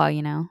 blah blah blah,"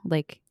 you know?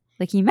 Like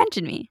he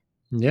mentioned me.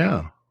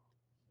 Yeah,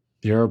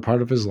 you're a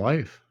part of his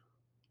life.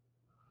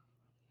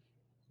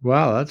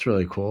 Wow, that's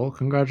really cool.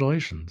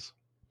 Congratulations.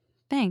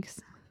 Thanks.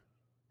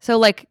 So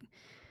like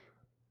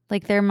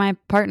they're my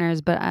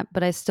partners, but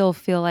I still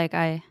feel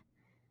Have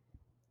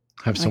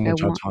so like I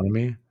much want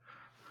autonomy.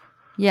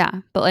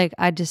 yeah, but like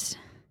I just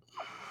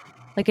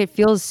like it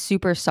feels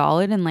super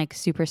solid and like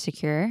super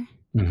secure,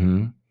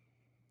 Hmm.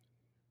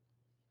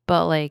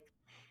 but like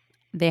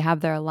they have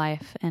their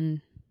life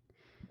and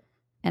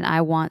I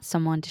want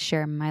someone to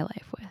share my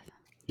life with.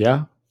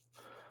 Yeah,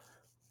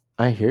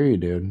 I hear you,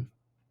 dude.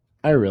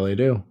 I really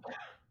do.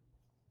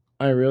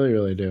 I really,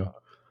 really do.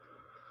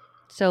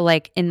 So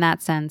like in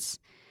that sense,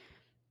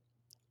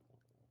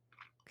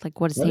 like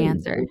what is That the is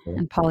answer beautiful.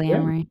 in Yeah.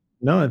 polyamory?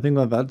 No, I think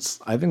that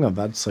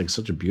that's like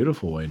such a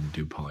beautiful way to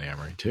do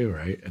polyamory too,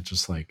 right? It's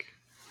just like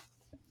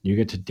you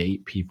get to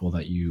date people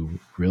that you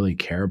really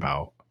care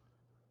about,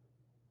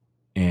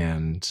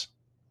 and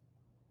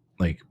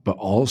like but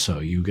also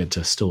you get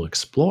to still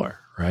explore,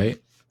 right?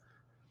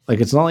 Like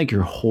it's not like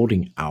you're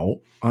holding out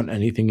on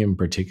anything in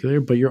particular,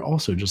 but you're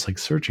also just like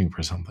searching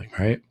for something,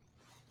 right?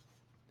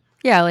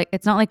 Yeah, like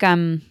it's not like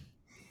I'm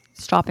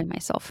stopping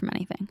myself from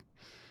anything.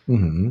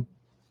 Mhm.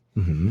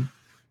 Mhm.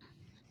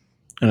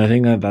 And I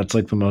think that that's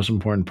like the most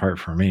important part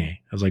for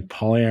me. Is like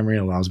polyamory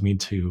allows me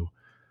to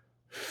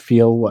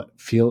feel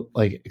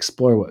like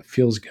explore what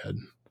feels good.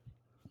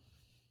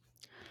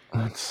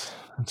 That's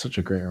such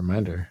a great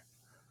reminder.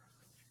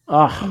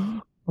 Ah,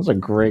 Um, that's a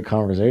great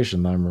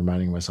conversation that I'm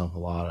reminding myself a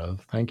lot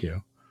of. Thank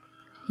you.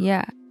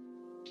 yeah.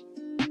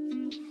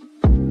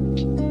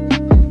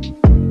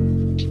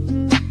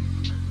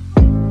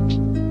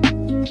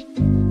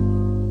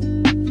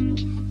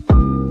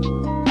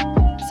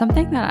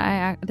 Something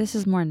that this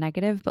is more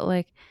negative, but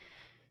like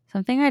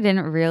something I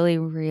didn't really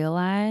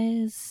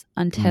realize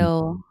Mm,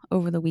 until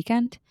over the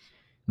weekend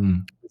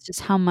mm. is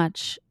just how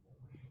much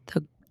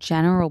the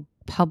general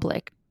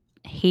public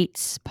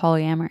hates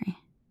polyamory.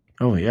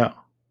 Oh yeah.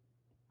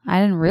 I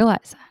didn't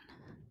realize that.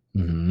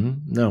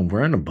 No,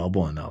 we're in a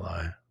bubble in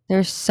LA.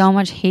 There's so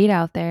much hate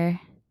out there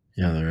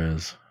Yeah, there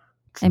is.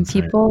 It's and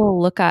insane. people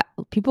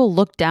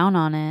look down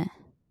on it.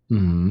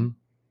 Hmm.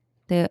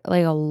 They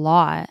like a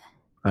lot.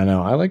 I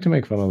know. I like to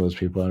make fun of those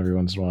people every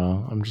once in a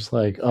while. I'm just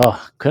like,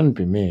 oh, couldn't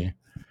be me.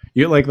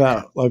 You like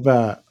that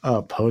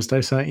post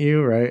I sent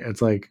you, right?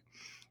 It's like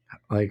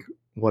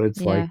what it's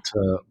Yeah. like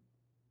to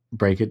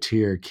break it to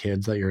your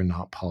kids that you're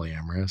not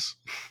polyamorous.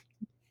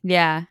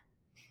 Yeah.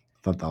 I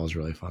thought that was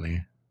really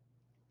funny.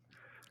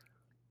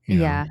 You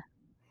know. Yeah.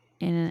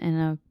 In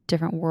a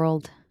different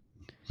world.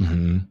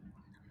 Hmm.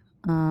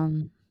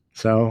 Um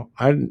So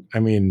I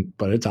mean,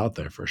 but it's out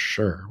there for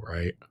sure,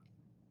 right?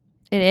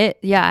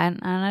 yeah, and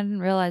I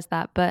didn't realize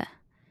that, but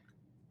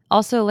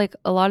also like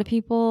a lot of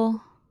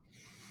people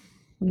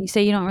when you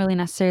say you don't really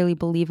necessarily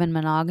believe in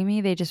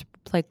monogamy, they just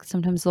like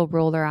sometimes they'll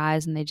roll their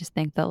eyes and they just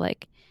think that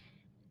like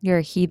you're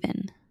a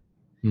heathen.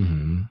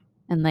 Mhm.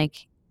 And,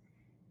 like,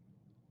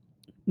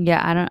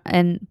 yeah, I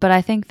don't but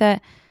I think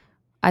that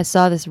I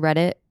saw this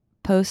Reddit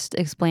post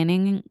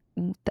explaining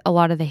a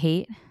lot of the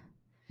hate,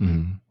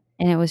 Mhm.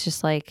 and it was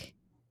just, like,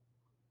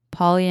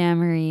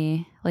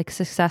 polyamory, like,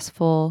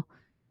 successful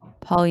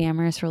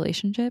polyamorous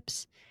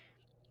relationships,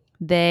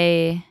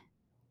 they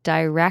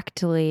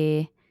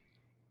directly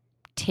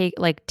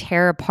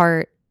tear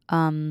apart,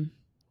 um,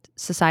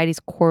 society's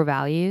core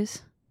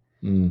values,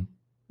 Mm.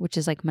 which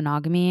is, like,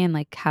 monogamy and,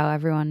 like, how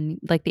everyone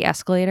like, the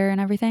escalator and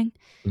everything,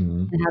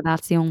 Mhm. and how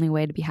that's the only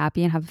way to be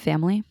happy and have a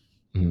family,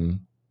 Mhm.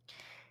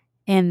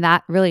 and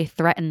that really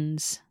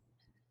threatens,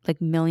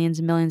 like, millions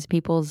and millions of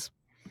people's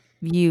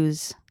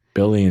views,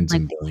 Billions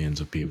like, and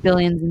billions of people.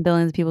 billions and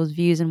billions of people's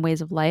views and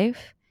ways of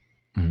life.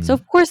 So, Mhm.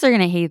 of course, they're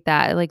gonna hate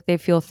that, like, they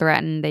feel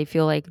threatened, they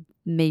feel like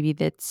maybe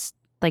that's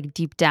like,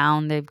 deep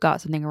down, they've got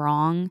something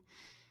wrong,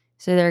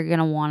 so they're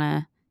gonna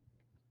wanna,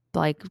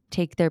 like,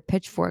 take their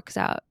pitchforks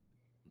out,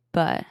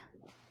 but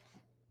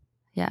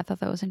yeah, I thought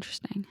that was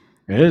interesting.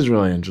 It is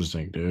really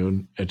interesting,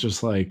 dude. It's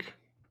just like,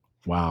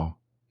 wow.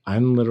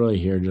 I'm literally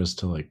here just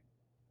to like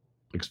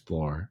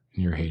explore,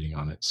 and you're hating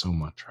on it so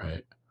much,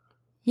 right?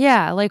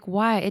 Yeah, like,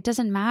 why? It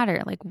doesn't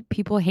matter, like,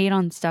 people hate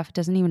on stuff, it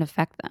doesn't even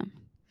affect them.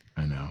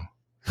 I know.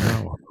 Isn't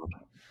that wild?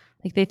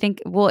 Like, they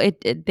think well, it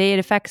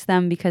affects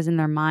them because in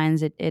their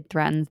minds, it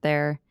threatens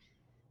their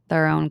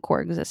own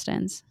core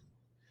existence,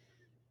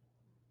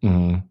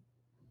 Mhm.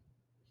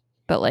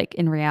 but, like,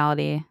 in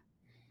reality,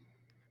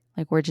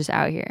 like, we're just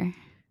out here on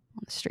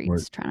the We're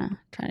streets trying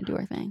to do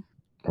our thing.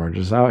 we're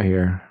just out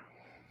here.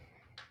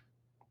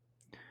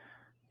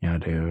 Yeah,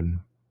 dude.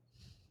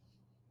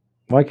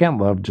 Why can't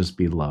love just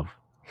be love?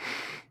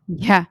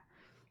 Yeah.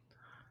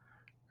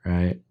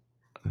 Right?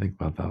 I think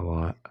about that a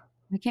lot.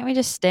 Why can't we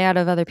just stay out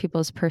of other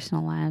people's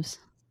personal lives?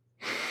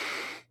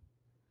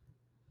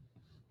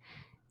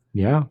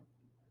 Yeah.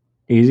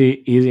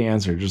 Easy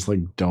answer. Just like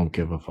don't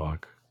give a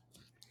fuck.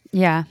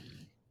 Yeah.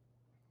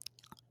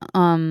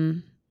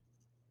 Um,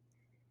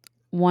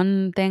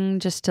 one thing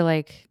just to,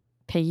 like,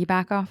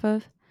 piggyback off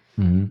of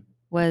Mhm.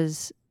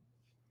 was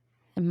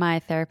my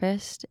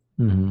therapist.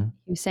 Mhm.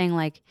 He was saying,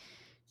 like,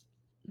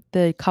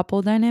 the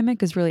couple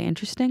dynamic is really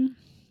interesting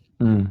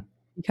Mm. How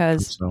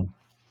because so?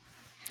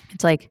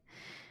 it's like,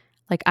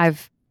 I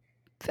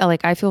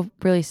feel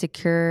really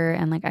secure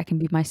and, like, I can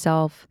be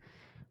myself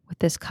with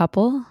this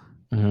couple,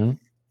 Mhm.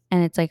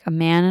 and it's, like, a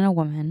man and a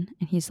woman,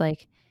 and he's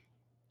like,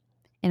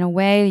 "In a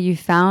way, you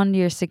found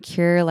your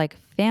secure, like,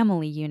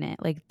 family unit,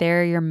 like,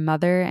 they're your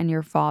mother and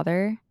your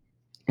father."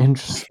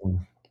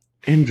 Interesting.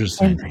 And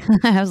Interesting.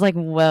 I was like,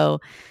 "Whoa."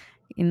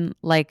 In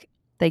like,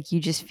 you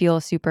just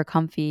feel super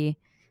comfy,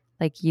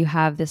 like, you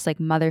have this, like,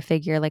 mother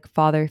figure, like,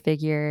 father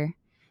figure,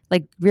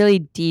 like, really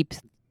deep,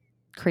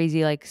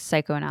 crazy, like,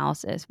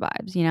 psychoanalysis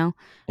vibes, you know?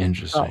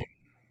 Interesting. Oh.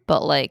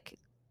 But, like,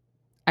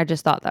 I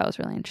just thought that was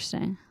really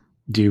interesting.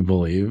 Do you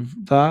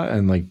believe that?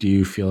 And like, do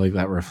you feel like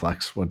that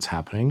reflects what's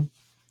happening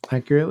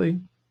accurately?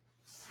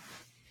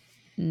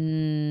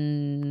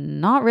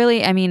 Not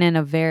really, I mean, in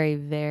a very,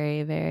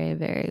 very, very,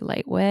 very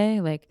light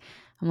way, like,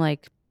 I'm,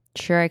 like,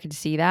 sure I could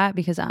see that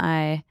because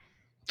I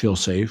Feel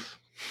safe?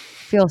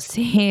 feel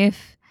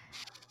safe,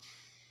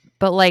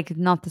 but, like,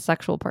 not the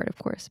sexual part, of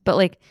course, but,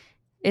 like,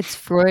 it's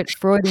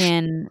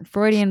Freudian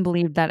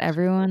believed that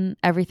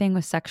everything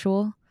was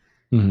sexual,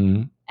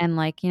 Mhm. and,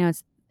 like,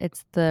 it's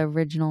the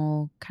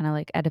original kinda,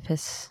 like,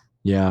 Oedipus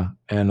Yeah,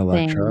 and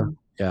Electra. thing.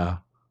 Yeah.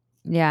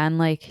 Yeah, and,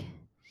 like,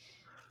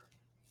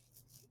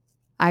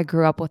 I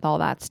grew up with all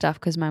that stuff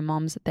because my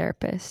mom's a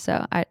therapist,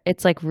 so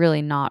it's, like,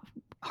 really not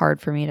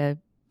hard for me to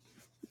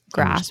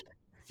grasp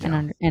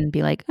Understood. Yeah. and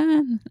be like,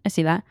 I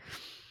see that."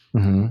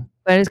 Mhm.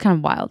 But it's kind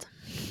of wild.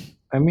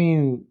 I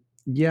mean,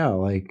 yeah,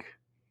 like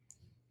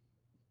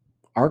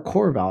our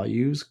core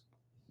values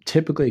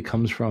typically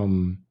comes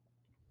from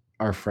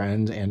our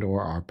friends and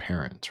or our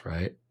parents,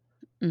 right?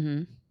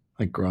 Mhm.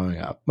 Like growing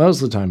up.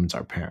 Most of the time it's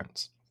our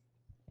parents.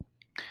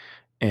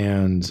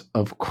 And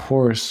of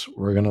course,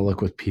 we're going to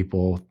look with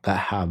people that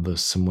have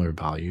those similar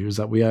values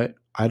that we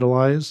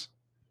idolize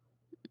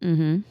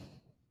Mhm.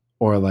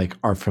 or like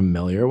are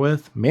familiar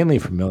with, mainly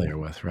familiar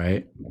with,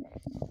 right?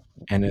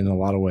 And in a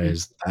lot of Mm.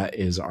 ways, that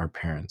is our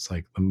parents.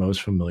 Like the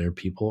most familiar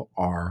people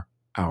are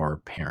our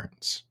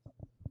parents,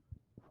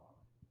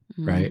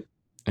 Mm. right?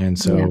 And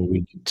Yeah. so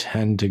we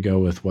tend to go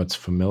with what's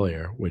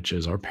familiar, which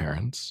is our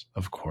parents,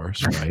 of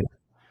course, right?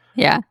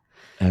 Yeah.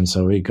 And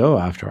so we go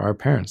after our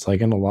parents.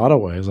 Like in a lot of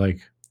ways,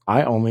 like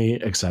I only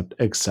accept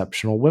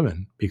exceptional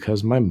women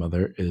because my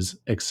mother is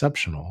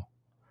exceptional.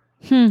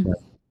 Hmm. Right.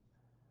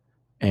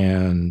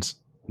 And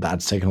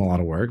that's taken a lot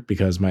of work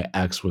because my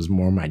ex was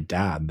more my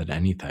dad than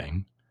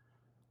anything.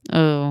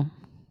 Oh,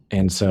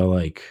 And so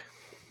like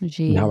now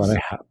that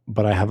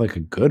jeez. I have like a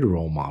good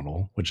role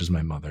model, which is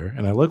my mother,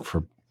 and I look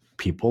for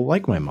people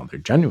like my mother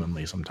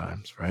genuinely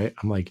sometimes, right?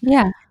 I'm like,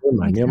 Yeah. "You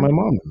remind me Makes of my sense.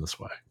 mom in this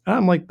way." And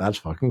I'm like, "That's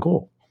fucking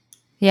cool."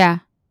 Yeah.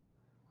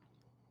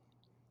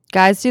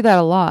 Guys do that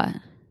a lot.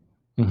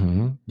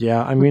 Mhm.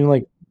 Yeah, I mean,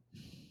 like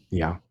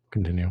yeah,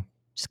 continue.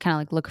 Just kinda,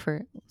 like, look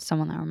for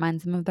someone that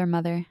reminds them of their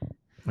mother.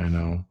 I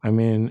know. I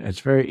mean, it's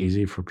very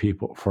easy for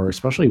people, for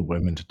especially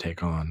women, to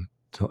take on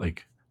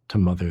to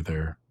mother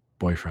their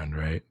boyfriend,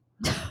 right?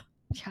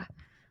 Yeah.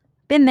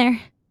 Been there.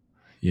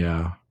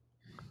 Yeah,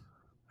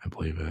 I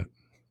believe it.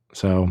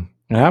 So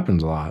it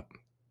happens a lot.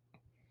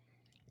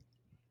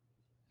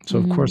 So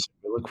of Mhm. course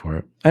we look for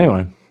it.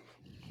 Anyway,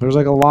 there's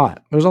like a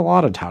lot. There's a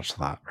lot attached to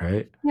that,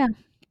 right? Yeah.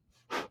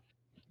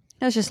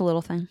 That was just a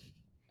little thing.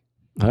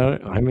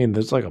 I mean,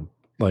 there's like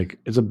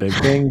it's a big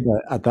thing,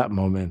 but at that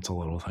moment it's a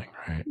little thing,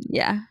 right?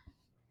 Yeah.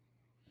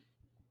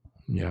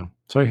 Yeah.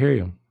 So I hear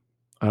you.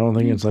 I don't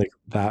think Yeah. it's like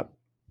that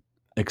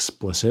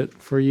explicit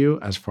for you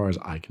as far as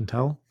I can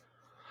tell.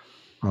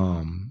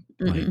 Mm-mm.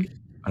 Like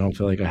I don't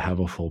feel like I have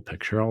a full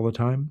picture all the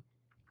time,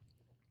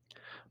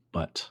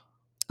 but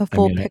A I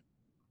full mean,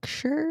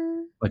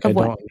 picture of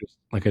what?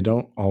 I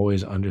don't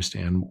always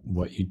understand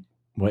what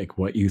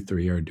you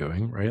three are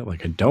doing, right?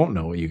 Like I don't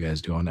know what you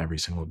guys do on every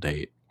single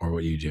date or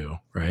what you do,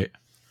 right?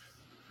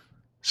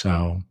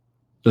 So,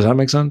 does that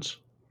make sense?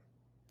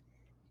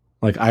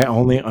 Like I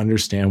only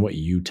understand what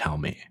you tell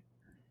me.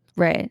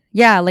 Right.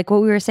 Yeah, like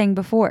what we were saying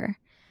before.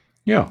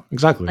 Yeah,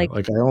 exactly. Like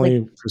Like I like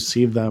only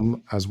perceive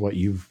them as what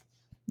you've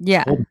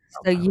yeah. told me So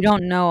about you them.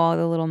 don't know all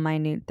the little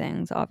minute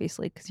things,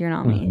 obviously, because 'cause you're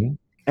not me. Mhm.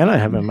 And I Yeah.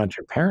 haven't met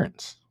your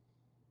parents.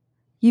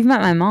 You've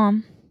met my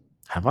mom.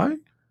 Have I?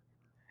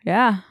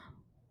 Yeah.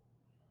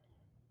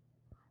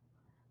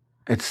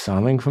 It's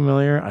sounding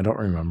familiar. I don't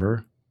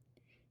remember.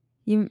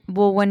 You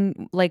well,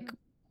 when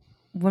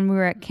we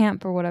were at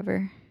camp or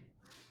whatever.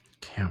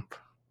 Camp.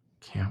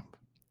 Camp.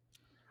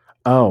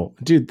 Oh,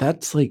 dude,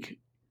 that's like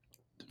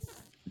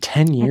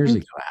 10 I years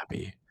think ago,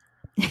 Abby.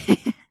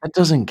 That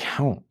doesn't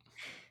count.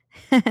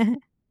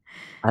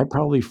 I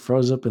probably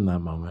froze up in that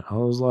moment. I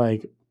was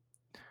like,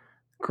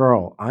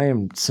 "Girl, I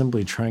am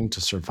simply trying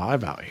to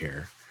survive out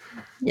here."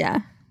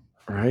 Yeah.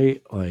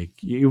 Right? Like,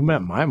 you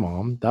met my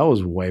mom. That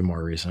was way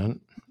more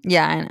recent,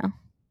 Yeah, I know.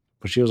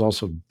 but she was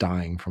also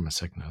dying from a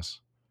sickness.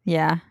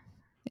 Yeah.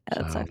 Yeah,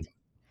 that So, sucks.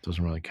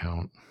 doesn't really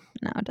count.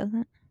 No, it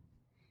doesn't.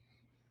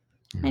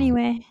 You know.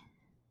 Anyway,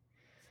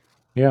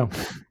 Yeah.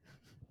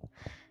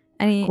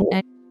 any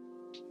Cool.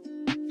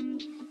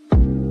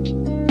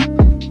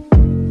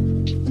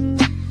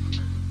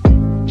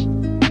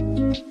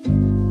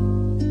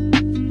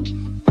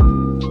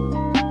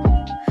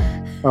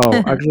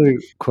 Oh, actually,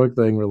 quick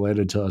thing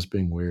related to us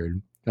being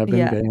weird. I've been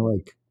yeah. getting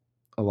like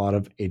a lot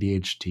of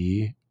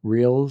ADHD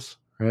reels,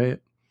 right?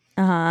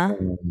 Uh-huh.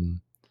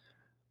 Um,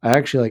 I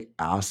actually like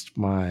asked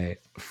my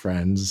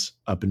friends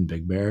up in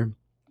Big Bear.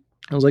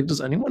 I was like,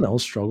 "Does anyone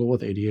else struggle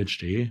with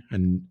ADHD?"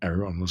 And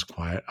everyone was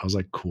quiet. I was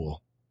like,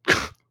 "Cool,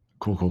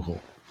 cool, cool,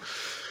 cool."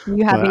 Do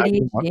you have But I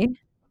mean, ADHD?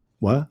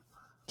 what?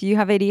 Do you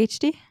have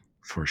ADHD?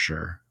 For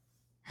sure,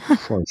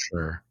 for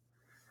sure.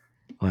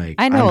 Like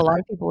I know a lot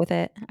of people with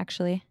it,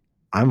 actually.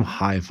 I'm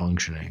high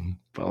functioning,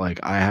 but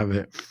like I have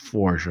it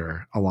for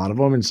sure. A lot of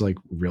them, it's like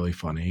really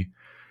funny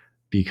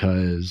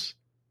because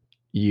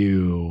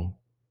you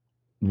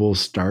will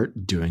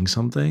start doing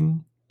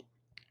something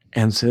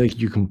and say like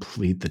you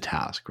complete the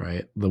task,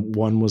 right? The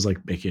one was like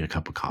making a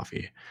cup of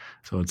coffee.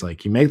 So it's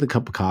like you make the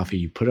cup of coffee,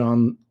 you put it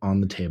on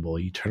the table,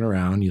 you turn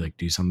around, you like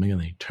do something, and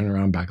then you turn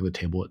around back at the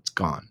table, it's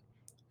gone.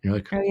 You're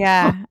like, Oh, huh,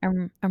 yeah. I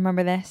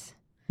remember this.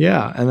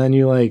 yeah. And then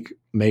you like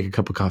make a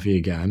cup of coffee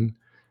again.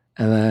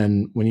 And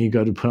then when you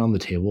go to put it on the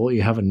table,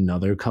 you have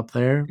another cup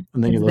there.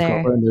 And then you It's look there.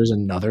 over and there's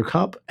another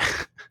cup.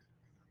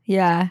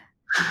 Yeah.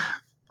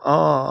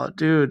 Oh,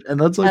 dude. And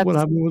that's like what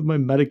That's happened with my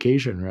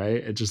medication, right?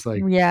 It's just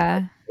like I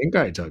yeah. think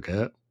I took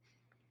it.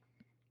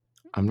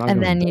 I'm not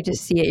And gonna then you double.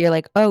 just see it, you're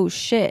like, "Oh,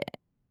 shit.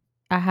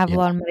 I have a Yeah,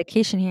 lot of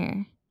medication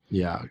here.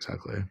 yeah,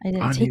 exactly. I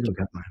didn't I need take to go it."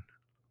 get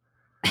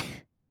mine.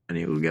 I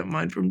need to go get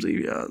mine from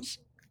CVS.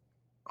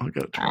 I'll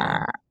get it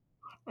tomorrow.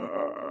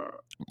 Uh,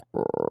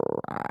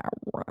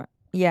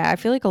 Yeah, I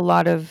feel like a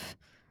lot of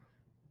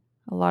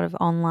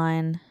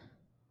online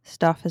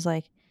stuff has,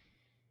 like,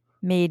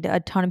 made a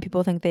ton of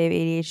people think they have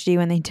ADHD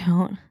when they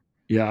don't.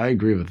 yeah, I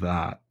agree with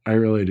that. I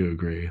really do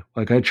agree.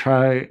 Like I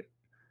try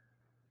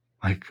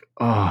like,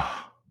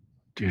 oh,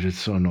 dude, it's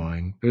so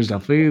annoying. There's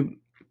definitely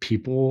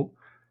people.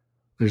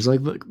 There's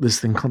like this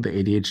thing called the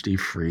ADHD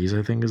freeze,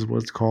 I think is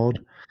what it's called.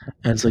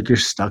 And it's like you're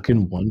stuck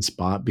in one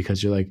spot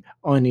because you're like,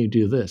 oh, I need to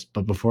do this.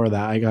 But before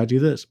that, I got to do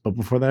this. But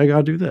before that, I got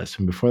to do this.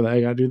 And before that,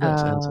 I got to do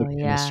this. And it's Oh, like in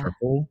a yeah.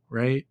 circle,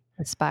 right?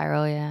 The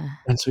spiral, yeah.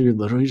 And so you're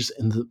literally just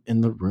in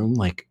the room,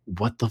 like,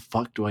 what the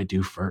fuck do I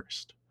do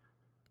first?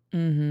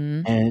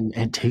 Mhm. And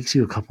it takes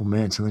you a couple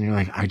minutes, and then you're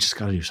like, I just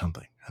got to do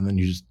something. And then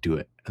you just do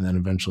it. And then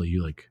eventually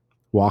you like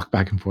walk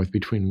back and forth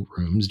between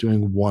rooms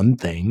doing one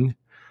thing.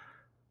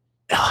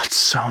 Oh, it's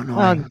so Oh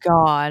annoying.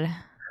 god.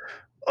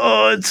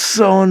 Oh, it's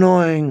so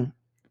annoying.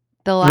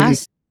 The Like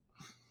last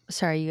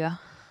sorry, you go.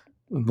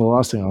 the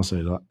last thing I'll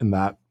say in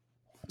that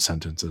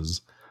sentence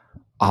is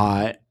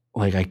I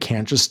like I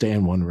can't just stay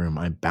in one room.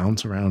 I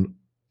bounce around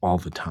all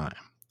the time,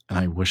 and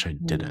I wish I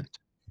Mm. didn't.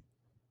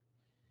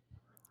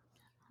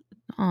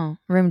 Oh,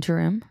 room to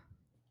room?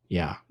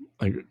 Yeah.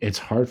 like it's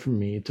hard for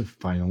me to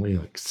finally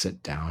like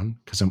sit down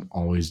because I'm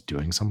always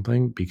doing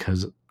something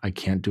because I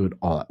can't do it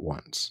all at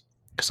once.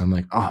 Because I'm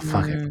like, oh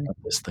fuck, I Mm. forgot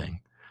this thing.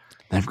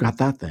 I forgot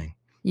that thing.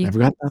 You I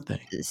forgot that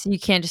thing. so you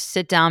can't just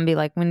sit down and be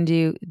like, "I'm gonna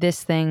do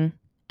this thing,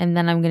 and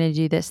then I'm gonna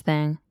do this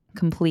thing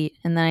complete,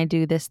 and then I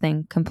do this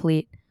thing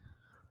complete."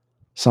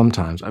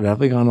 Sometimes I've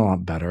definitely gotten a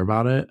lot better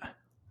about it,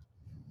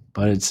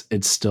 but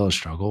it's still a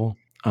struggle.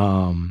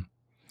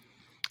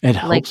 It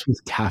Like, helps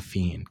with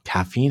caffeine.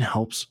 Caffeine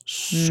helps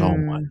so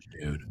mm, much,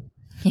 dude.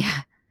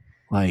 yeah,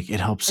 Like it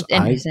helps. that's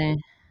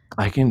interesting.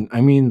 I can.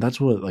 I mean, that's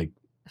what like.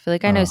 I feel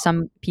like I know Uh,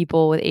 some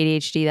people with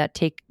ADHD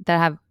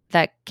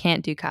that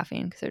can't do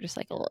caffeine because 'cause they're just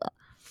like, "Ugh."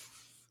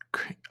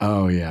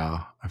 oh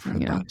yeah, I've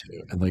heard Yeah. that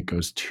too. It like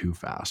goes too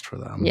fast for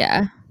them.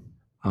 Yeah.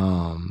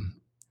 Um,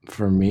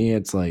 for me,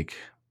 it's like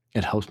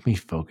it helps me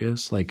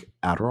focus. Like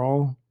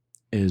Adderall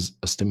is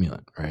a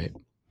stimulant, right?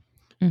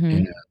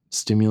 And Mhm.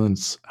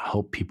 stimulants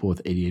help people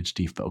with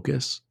ADHD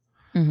focus.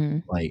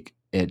 Mhm. Like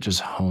it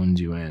just hones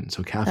you in.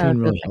 So Oh, it caffeine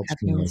feels really like helps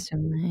me caffeine like is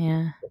similar,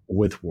 yeah.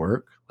 with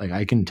work. Like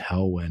I can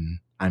tell when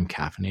I'm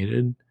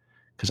caffeinated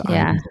because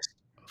Yeah. I'm just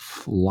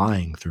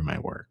flying through my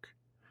work.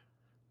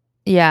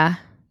 Yeah.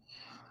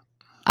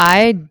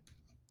 I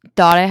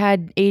thought I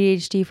had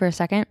ADHD for a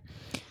second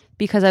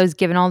because I was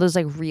given all those,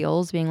 like,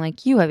 reels being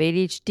like, "You have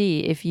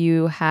ADHD if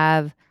you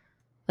have,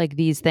 like,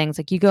 these things."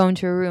 Like, you go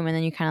into a room and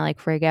then you kinda, like,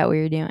 forget what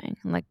you're doing.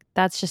 And, like,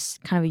 that's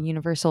just kind of a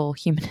universal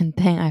human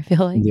thing, I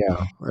feel like.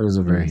 Yeah, that is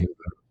a You very just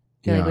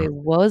you're like, yeah. "Wait,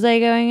 what was I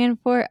going in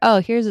for? Oh,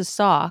 here's a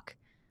sock.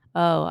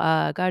 Oh,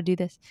 gotta do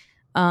this."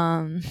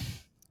 Um,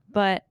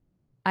 but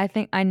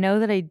I know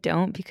that I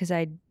don't because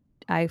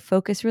I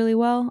focus really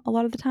well a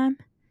lot of the time.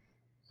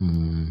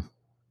 Mm,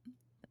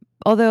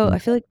 Although yeah. I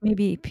feel like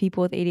maybe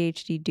people with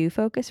ADHD do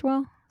focus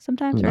well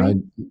sometimes, I right?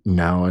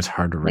 no, it's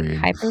hard to Like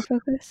read. hyper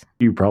focus?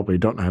 You probably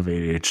don't have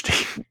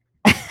ADHD.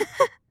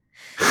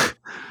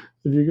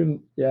 If you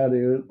can, yeah,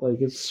 dude.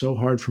 Like it's so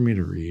hard for me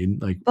to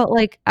read. Like, But,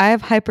 like, I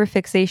have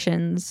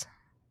hyperfixations,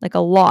 like, a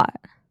lot,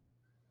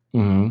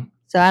 mhm.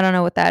 so I don't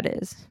know what that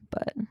is,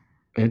 but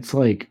It's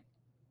like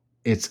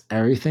it's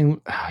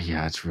everything.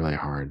 Yeah, it's really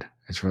hard.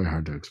 It's really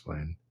hard to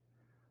explain.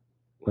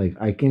 Like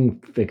I can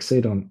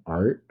fixate on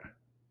art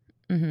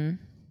mhm,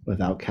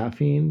 without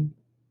caffeine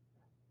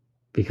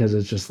because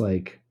it's just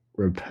like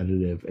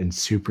repetitive and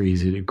super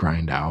easy to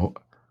grind out.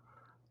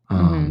 mhm,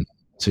 Um,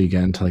 so you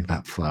get into like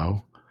that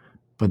flow.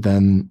 But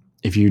then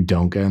if you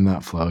don't get in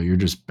that flow, you're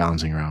just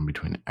bouncing around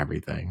between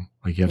everything.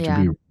 Like you have to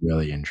yeah, be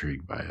really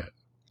intrigued by it.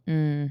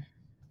 mm.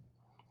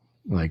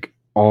 Like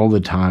all the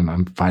time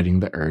I'm fighting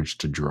the urge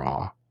to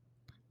draw.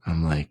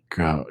 I'm like,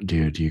 "Go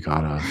dude, you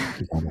gotta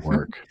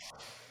work."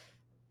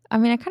 I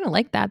mean, I kinda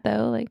like that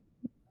though, like,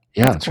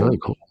 Yeah, that's it's really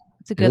cool. cool.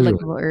 It's a It good, is like,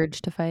 really little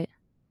urge to fight.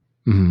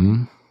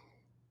 mhm.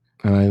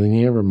 And I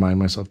need to remind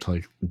myself to,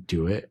 like,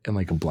 do it and,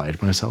 like,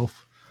 oblige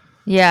myself.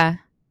 Yeah.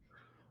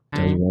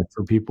 Does it Right. work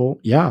for people?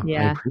 Yeah, I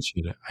Yeah.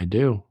 appreciate it. I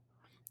do.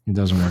 It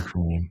doesn't work for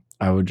me.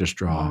 I would just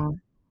draw. Aw,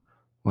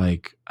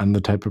 Like, I'm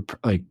the type of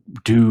like,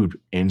 dude,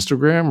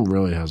 Instagram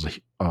really has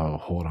a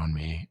hold on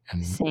me,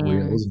 and same.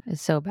 Reels,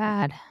 It's so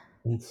bad.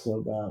 it's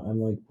so bad. I'm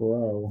like,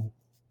 "Bro."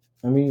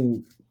 I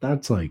mean,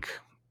 that's, like,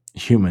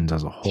 humans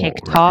as a whole,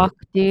 right? TikTok,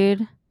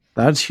 dude.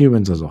 That's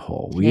humans as a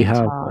whole. We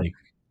have, TikTok. like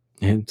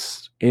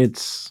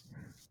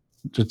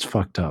it's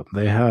fucked up.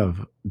 They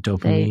have They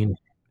dopamine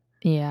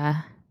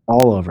yeah.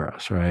 all over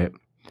us, right?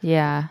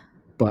 Yeah.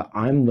 But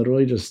I'm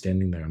literally just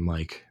standing there. I'm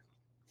like,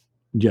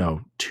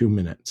 "Yo, 2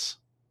 minutes."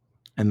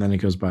 And then it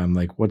goes by. I'm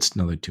like, "What's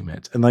another 2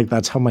 minutes?" And, like,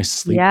 that's how my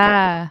sleep goes,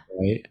 Yeah.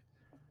 right?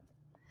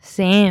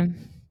 Same.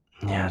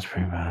 Yeah, it's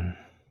pretty bad.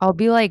 I'll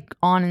be, like,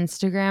 on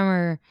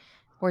Instagram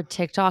or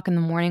TikTok in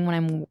the morning when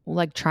I'm,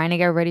 like, trying to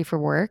get ready for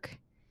work.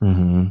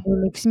 Mhm. It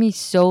makes me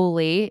so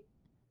late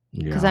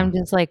because 'cause Yeah. I'm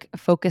just, like,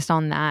 focused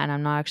on that and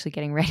I'm not actually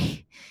getting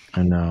ready.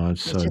 I know,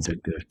 it's It's so just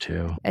addictive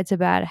too. it's a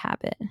bad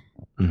habit.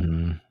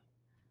 Mhm.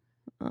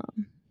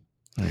 Um,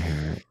 I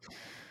hear it.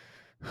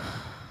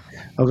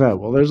 Okay,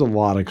 well, there's a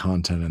lot of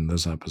content in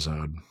this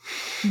episode.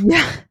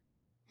 yeah.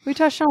 We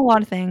touched on a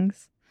lot of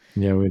things.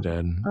 Yeah, we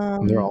did.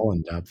 They're Um, all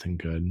in depth and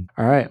good.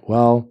 Alright,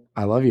 well,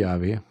 I love you,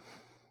 Abby.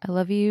 I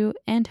love you,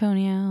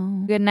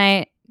 Antonio. Good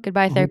night.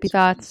 Goodbye, therapy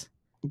thoughts.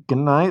 Good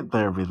night,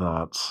 Therapy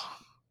Thoughts.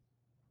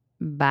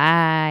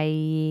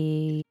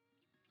 Bye.